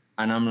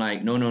 And I'm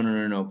like,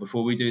 no.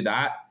 Before we do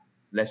that,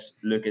 let's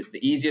look at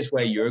the easiest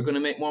way you're going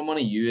to make more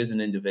money, you as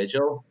an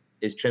individual,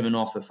 is trimming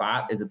off the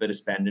fat, is a bit of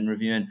spending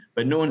reviewing.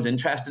 But no one's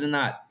interested in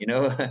that, you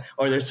know,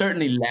 or they're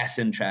certainly less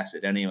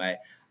interested anyway.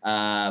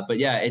 But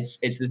yeah,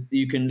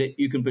 you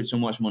can put so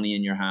much money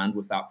in your hand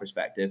with that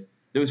perspective.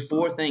 Those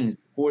four things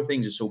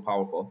are so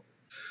powerful.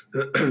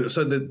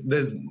 So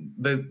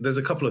there's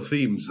a couple of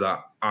themes that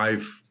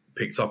I've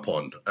picked up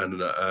on,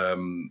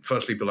 and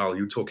firstly, Bilal,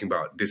 you were talking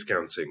about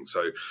discounting.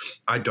 So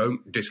I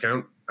don't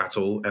discount at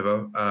all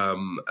ever,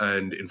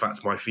 and in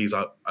fact, my fees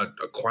are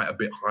quite a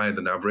bit higher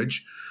than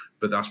average.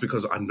 But that's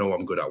because I know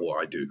I'm good at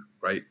what I do,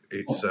 right?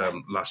 It's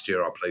last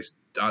year I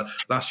placed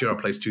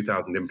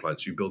 2,000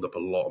 implants. You build up a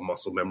lot of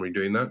muscle memory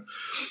doing that.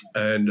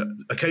 And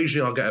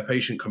occasionally I'll get a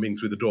patient coming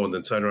through the door and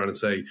then turn around and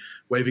say,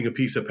 waving a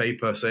piece of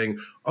paper saying,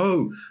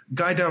 oh,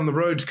 guy down the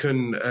road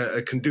can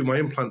do my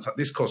implants at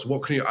this cost.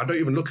 What can you, I don't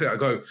even look at it. I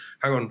go,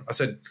 hang on. I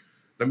said,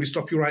 let me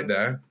stop you right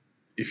there.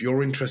 If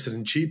you're interested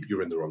in cheap,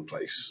 you're in the wrong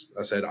place.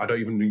 I said, I don't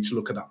even need to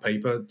look at that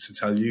paper to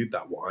tell you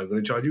that what I'm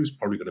going to charge you is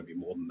probably going to be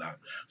more than that.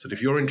 I said,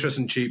 if you're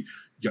interested in cheap,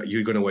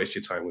 you're going to waste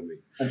your time with me.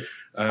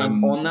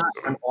 And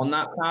on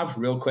that, Pav,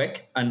 real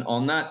quick, and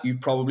on that,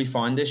 you've probably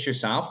found this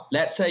yourself.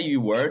 Let's say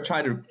you were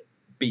trying to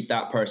beat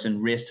that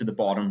person, race to the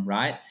bottom,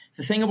 right?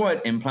 The thing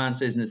about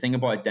implants is, and the thing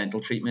about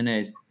dental treatment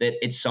is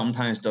that it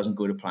sometimes doesn't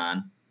go to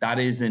plan. That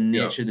is the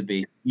nature of the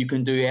beast. You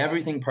can do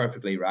everything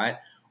perfectly, right?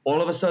 All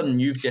of a sudden,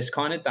 you've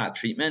discounted that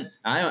treatment.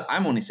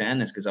 I'm only saying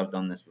this because I've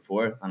done this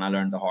before and I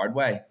learned the hard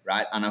way,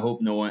 right? And I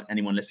hope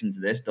anyone listening to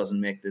this doesn't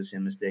make the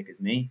same mistake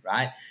as me,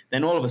 right?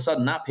 Then all of a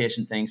sudden, that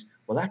patient thinks,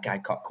 well, that guy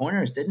cut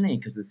corners, didn't he?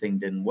 Because the thing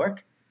didn't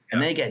work. And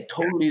they get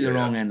totally the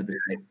wrong end of the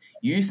stick.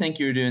 You think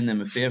you're doing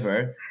them a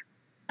favor,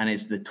 and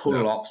it's the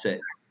total opposite.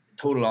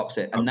 Total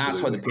opposite. And that's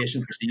how the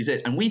patient perceives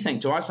it. And we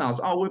think to ourselves,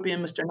 oh, we're being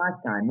Mr. Nice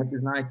Guy,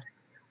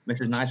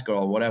 Mrs. Nice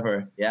Girl,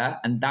 whatever, yeah?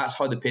 And that's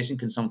how the patient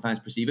can sometimes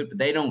perceive it, but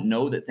they don't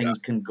know that things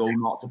can go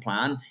not to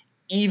plan,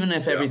 even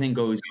if everything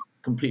goes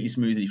completely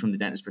smoothly from the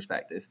dentist's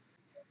perspective.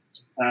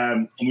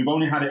 And we've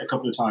only had it a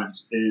couple of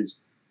times,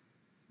 is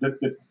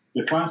the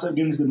clients that have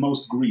given us the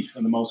most grief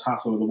and the most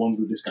hassle are the ones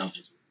with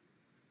discounted,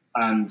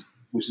 and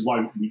which is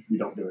why we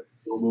don't do it.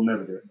 We'll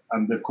never do it.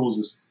 And they've caused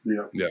us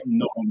no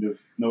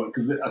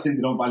because I think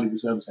they don't value the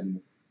service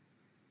anymore.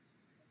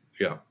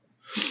 Yeah.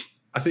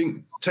 I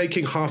think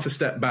taking half a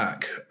step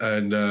back,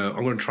 and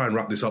I'm going to try and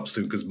wrap this up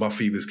soon because my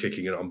fever's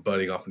kicking and I'm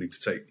burning up. I need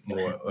to take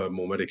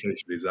more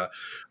medication. Is that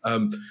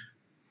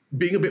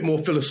being a bit more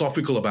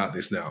philosophical about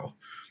this now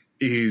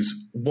is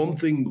one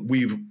thing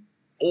we've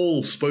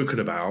all spoken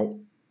about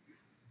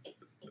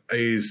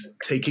is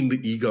taking the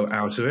ego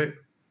out of it.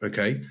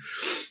 Okay.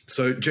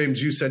 So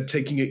James, you said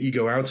taking your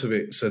ego out of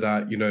it so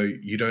that,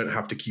 you don't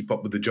have to keep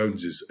up with the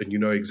Joneses and you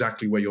know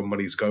exactly where your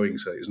money's going.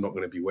 So it's not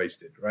going to be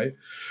wasted. Right.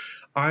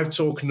 I've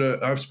spoken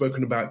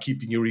about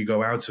keeping your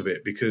ego out of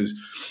it because,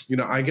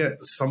 I get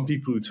some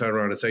people who turn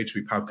around and say to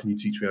me, Pav, can you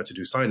teach me how to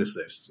do sinus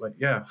lifts? Like,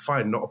 yeah,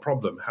 fine, not a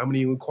problem. How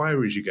many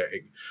inquiries are you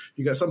getting?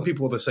 You get some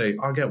people that say,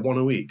 I'll get one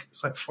a week.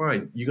 It's like,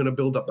 fine, you're going to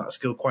build up that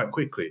skill quite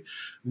quickly.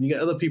 And you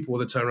get other people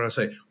that turn around and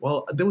say,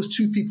 well, there was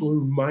 2 people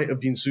who might have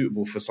been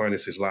suitable for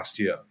sinuses last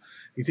year.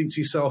 You think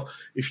to yourself,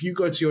 if you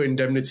go to your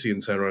indemnity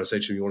and turn around and say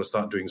to them, you want to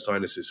start doing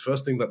sinuses,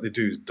 first thing that they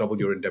do is double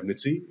your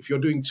indemnity. If you're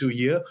doing 2 a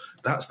year,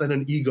 that's then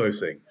an ego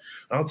thing.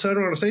 I'll turn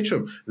around and say to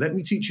them, let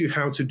me teach you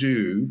how to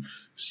do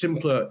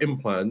simpler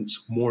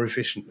implants more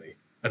efficiently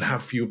and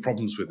have fewer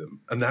problems with them.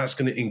 And that's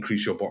going to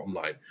increase your bottom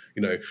line.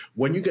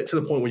 When you get to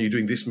the point when you're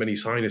doing this many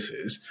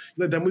sinuses,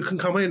 then we can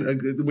come in,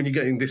 when you're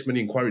getting this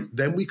many inquiries,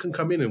 then we can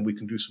come in and we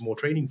can do some more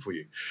training for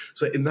you.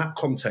 So in that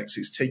context,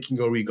 it's taking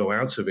your ego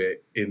out of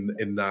it in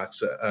that,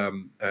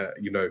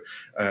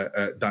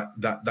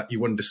 that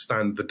you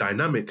understand the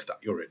dynamic that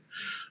you're in.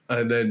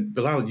 And then,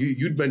 Bilal,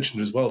 you'd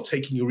mentioned as well,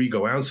 taking your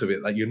ego out of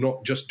it, that you're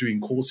not just doing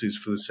courses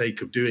for the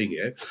sake of doing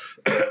it,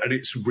 and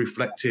it's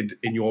reflected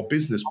in your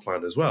business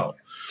plan as well.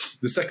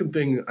 The second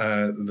thing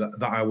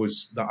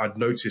that I'd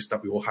noticed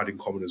that we all had in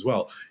common as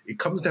well, it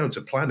comes down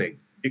to planning.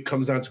 It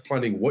comes down to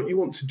planning what you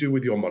want to do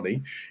with your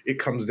money. It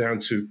comes down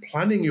to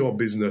planning your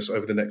business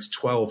over the next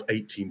 12,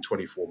 18,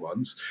 24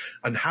 months,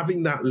 and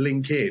having that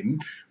link in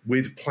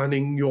with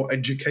planning your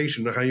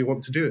education and how you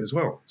want to do it as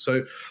well.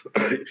 So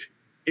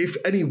if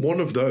any one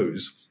of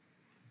those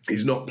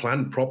is not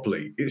planned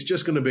properly, it's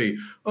just going to be,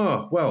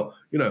 I'll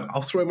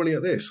throw money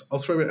at this, I'll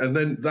throw it. And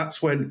then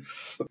that's when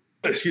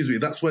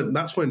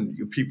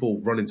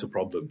people run into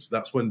problems.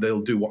 That's when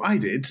they'll do what I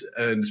did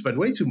and spend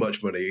way too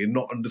much money and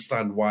not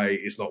understand why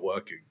it's not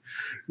working.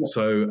 Yeah.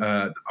 So,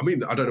 I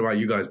don't know about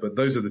you guys, but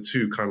those are the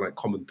 2 kind of like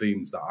common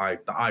themes that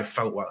I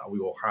felt like that we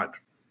all had.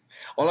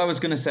 All I was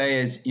going to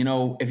say is,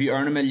 if you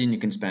earn $1 million, you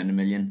can spend $1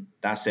 million.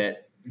 That's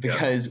it.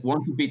 Because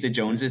once you beat the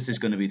Joneses, there's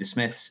going to be the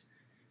Smiths.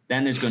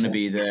 Then there's going to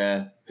be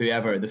the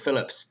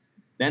Phillips.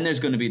 Then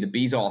there's going to be the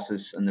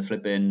Bezoses and the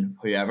flipping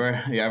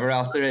whoever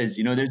else there is.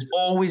 There's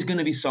always going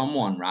to be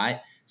someone,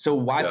 right? So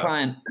why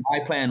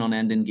plan on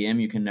ending game?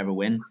 You can never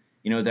win.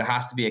 There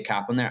has to be a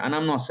cap on there. And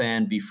I'm not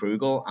saying be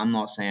frugal. I'm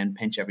not saying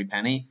pinch every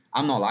penny.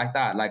 I'm not like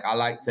that. Like, I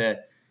like to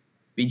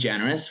be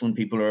generous when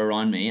people are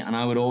around me, and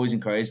I would always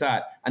encourage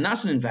that. And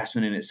that's an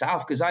investment in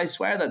itself, because I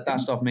swear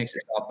that stuff makes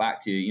itself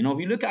back to you. If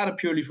you look at it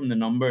purely from the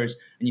numbers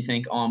and you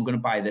think, oh, I'm going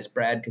to buy this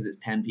bread because it's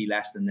 10p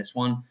less than this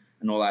one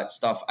and all that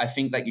stuff, I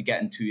think that you're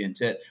getting too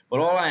into it. But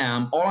all I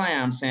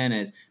am saying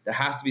is there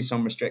has to be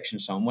some restriction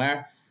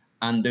somewhere,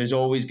 and there's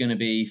always going to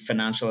be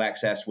financial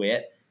excess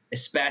weight,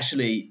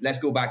 especially, let's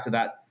go back to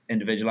that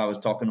individual I was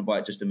talking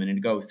about just a minute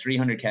ago,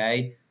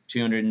 300k,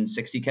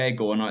 260k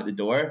going out the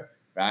door,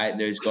 right?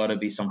 There's got to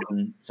be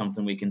something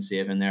we can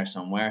save in there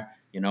somewhere,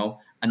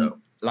 and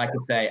like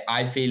I say,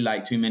 I feel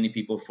like too many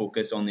people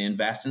focus on the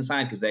investing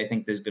side because they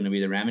think there's going to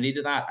be the remedy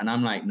to that, and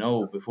I'm like,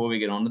 no, before we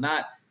get onto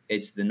that,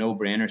 it's the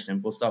no-brainer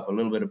simple stuff, a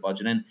little bit of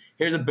budgeting.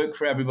 Here's a book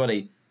for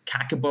everybody,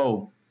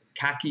 Kakabo.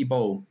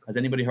 Has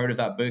anybody heard of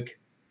that book?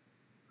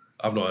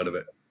 I've not heard of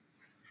it.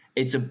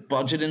 It's a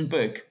budgeting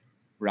book,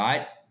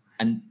 right?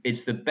 And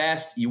it's the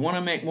best. You want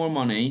to make more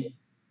money,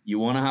 you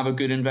want to have a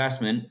good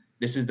investment,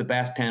 this is the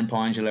best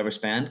 £10 you'll ever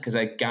spend, because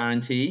I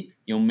guarantee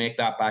you'll make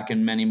that back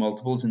in many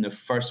multiples in the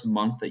first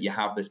month that you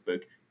have this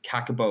book,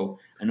 Kakabo.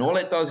 And all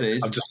it does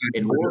is,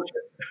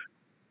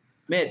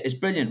 mate, it's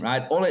brilliant,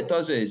 right? All it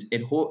does is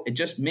it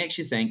just makes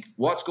you think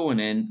what's going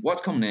in,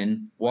 what's coming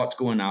in, what's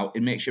going out.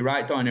 It makes you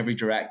write down every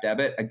direct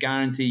debit. I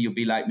guarantee you'll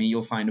be like me,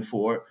 you'll find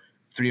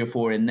 3 or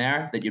 4 in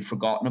there that you'd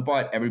forgotten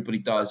about. Everybody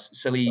does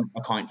silly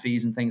account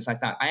fees and things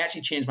like that. I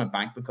actually changed my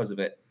bank because of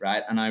it,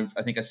 right? And I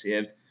think I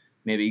saved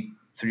maybe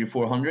 300 or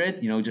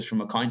 400, just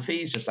from account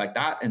fees, just like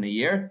that in a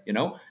year,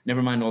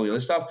 never mind all the other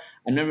stuff.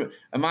 And never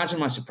imagine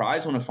my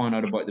surprise when I found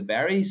out about the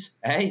berries,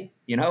 and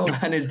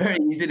it's very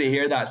easy to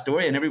hear that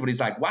story and everybody's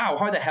like, wow,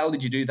 how the hell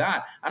did you do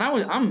that?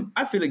 And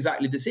I feel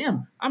exactly the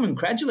same. I'm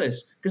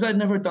incredulous because I'd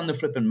never done the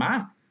flipping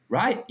math,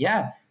 right?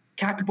 Yeah.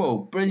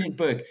 Kakabo, brilliant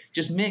book.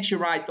 Just makes you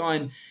write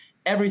down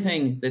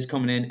everything that's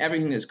coming in,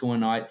 everything that's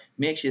going out,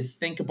 makes you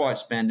think about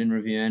spending,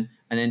 reviewing,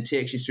 and then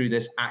takes you through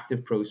this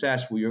active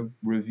process where you're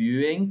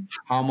reviewing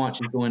how much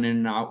is going in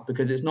and out,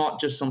 because it's not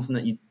just something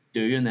that you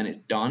do and then it's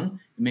done.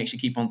 It makes you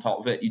keep on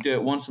top of it. You do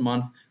it once a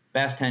month,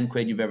 best 10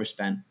 quid you've ever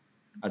spent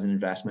as an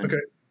investment.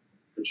 Okay.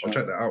 I'll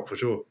check that out for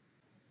sure.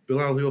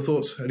 Bilal, your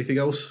thoughts? Anything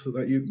else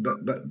that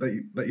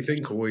you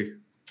think, or we?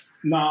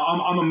 No,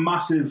 I'm a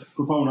massive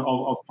proponent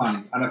of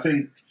planning, and I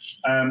think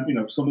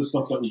some of the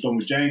stuff that we've done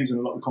with James and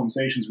a lot of the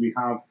conversations we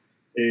have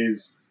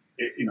is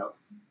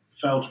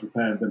fail to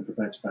prepare, then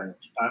prepare to fail.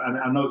 And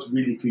I know it's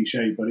really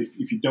cliche, but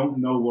if you don't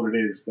know what it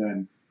is,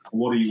 then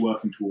what are you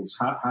working towards?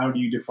 How do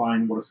you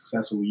define what a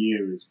successful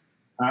year is?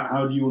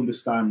 How do you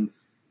understand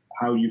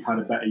how you've had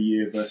a better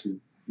year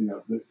versus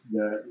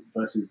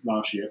versus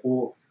last year?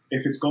 Or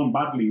if it's gone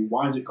badly,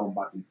 why has it gone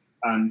badly?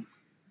 And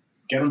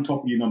get on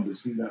top of your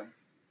numbers.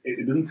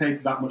 It doesn't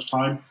take that much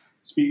time.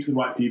 Speak to the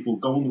right people,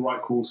 go on the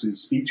right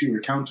courses, speak to your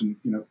accountant,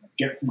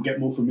 get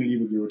more familiar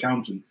with your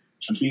accountant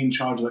and be in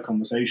charge of that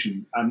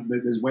conversation. And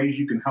there's ways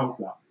you can help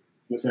that.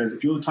 It says,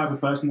 if you're the type of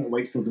person that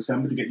waits till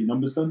December to get your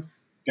numbers done,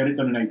 get it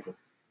done in April.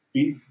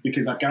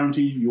 Because I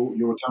guarantee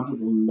your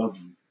accountant will love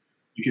you,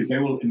 because they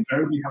will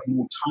invariably have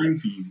more time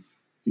for you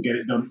to get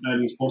it done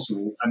early as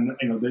possible. And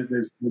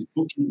there's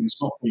bookkeeping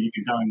software you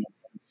can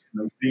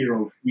download,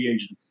 Xero, Free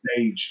Agent,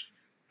 Sage,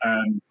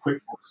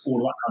 QuickBooks, all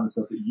that kind of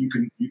stuff that you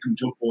can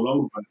jump all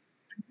over and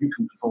you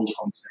can control the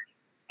conversation.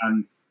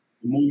 And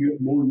the more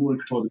you're in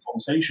control of the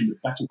conversation, the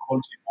better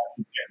quality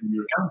you get from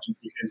your accountant,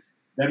 because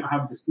they don't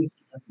have the sift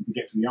to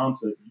get to the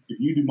answer. If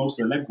you do most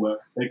of the legwork,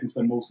 they can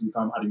spend most of the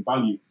time adding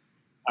value.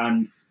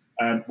 And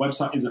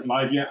website isn't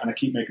live yet, and I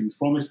keep making this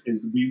promise,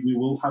 is that we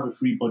will have a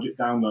free budget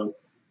download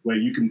where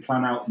you can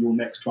plan out your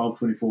next 12,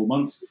 24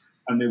 months,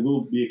 and there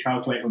will be a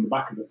calculator on the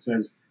back of it that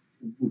says,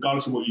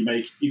 regardless of what you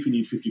make, if you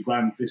need 50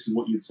 grand, this is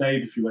what you'd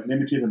save if you went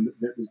limited, and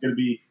there's going to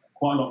be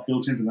quite a lot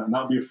built into that, and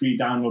that'll be a free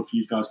download for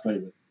you guys to play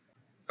with.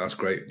 That's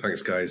great.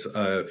 Thanks, guys.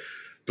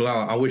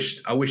 Bilal, I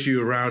wish you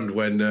were around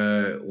when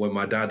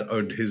my dad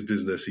owned his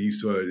business. He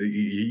used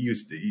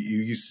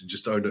to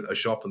just own a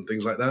shop and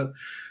things like that.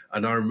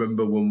 And I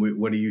remember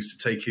when he used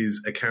to take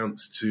his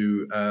accounts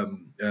to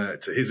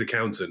his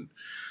accountant.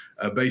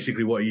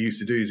 Basically, what he used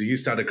to do is he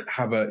used to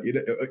have a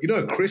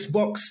crisp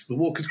box, the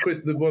Walker's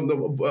crisp, the one that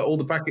all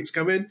the packets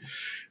come in.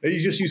 And he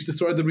just used to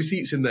throw the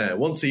receipts in there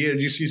once a year, and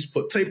just used to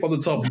put tape on the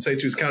top and say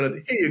to his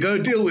accountant, "Here you go,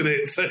 deal with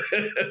it." So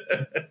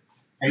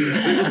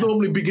it was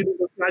normally beginning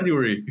of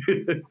January.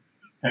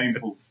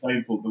 Painful.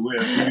 The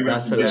weird.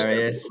 That's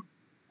hilarious.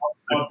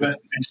 God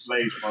bless the digital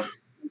age,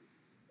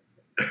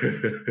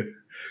 man.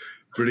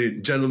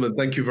 Brilliant. Gentlemen,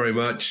 thank you very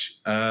much.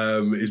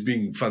 It's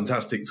been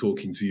fantastic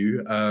talking to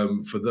you.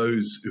 For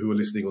those who are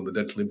listening on the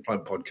Dental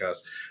Implant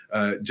Podcast,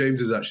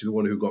 James is actually the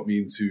one who got me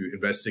into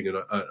investing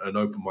and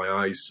opened my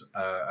eyes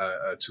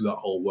to that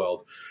whole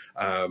world.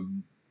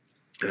 And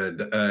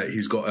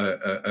he's got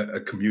a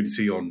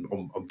community on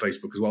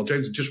Facebook as well.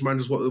 James, just remind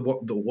us what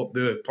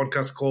the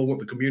podcast is called, what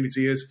the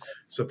community is,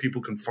 so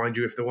people can find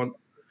you if they want.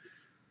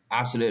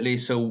 Absolutely.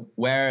 So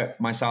where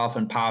myself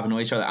and Pav know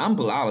each other, and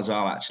Bilal as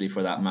well, actually,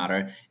 for that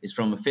matter, is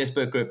from a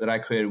Facebook group that I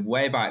created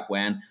way back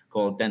when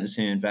called Dentists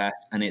Who Invest.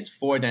 And it's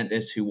for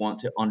dentists who want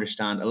to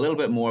understand a little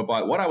bit more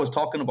about what I was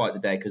talking about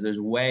today, because there's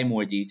way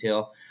more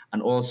detail,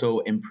 and also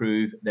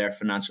improve their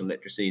financial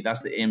literacy.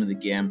 That's the aim of the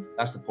game.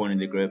 That's the point of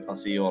the group. I'll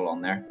see you all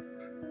on there.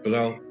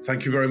 Bilal,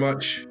 thank you very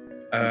much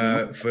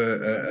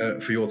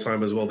for your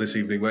time as well this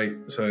evening, mate.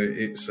 So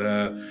it's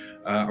I'm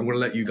going to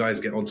let you guys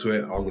get onto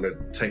it. I'm going to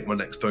take my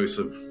next dose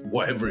of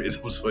whatever it is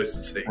I'm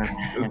supposed to take. I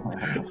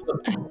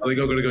think I'm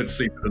going to go to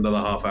sleep in another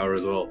half hour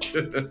as well.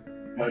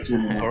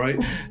 All right.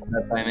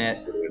 Bye,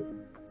 mate.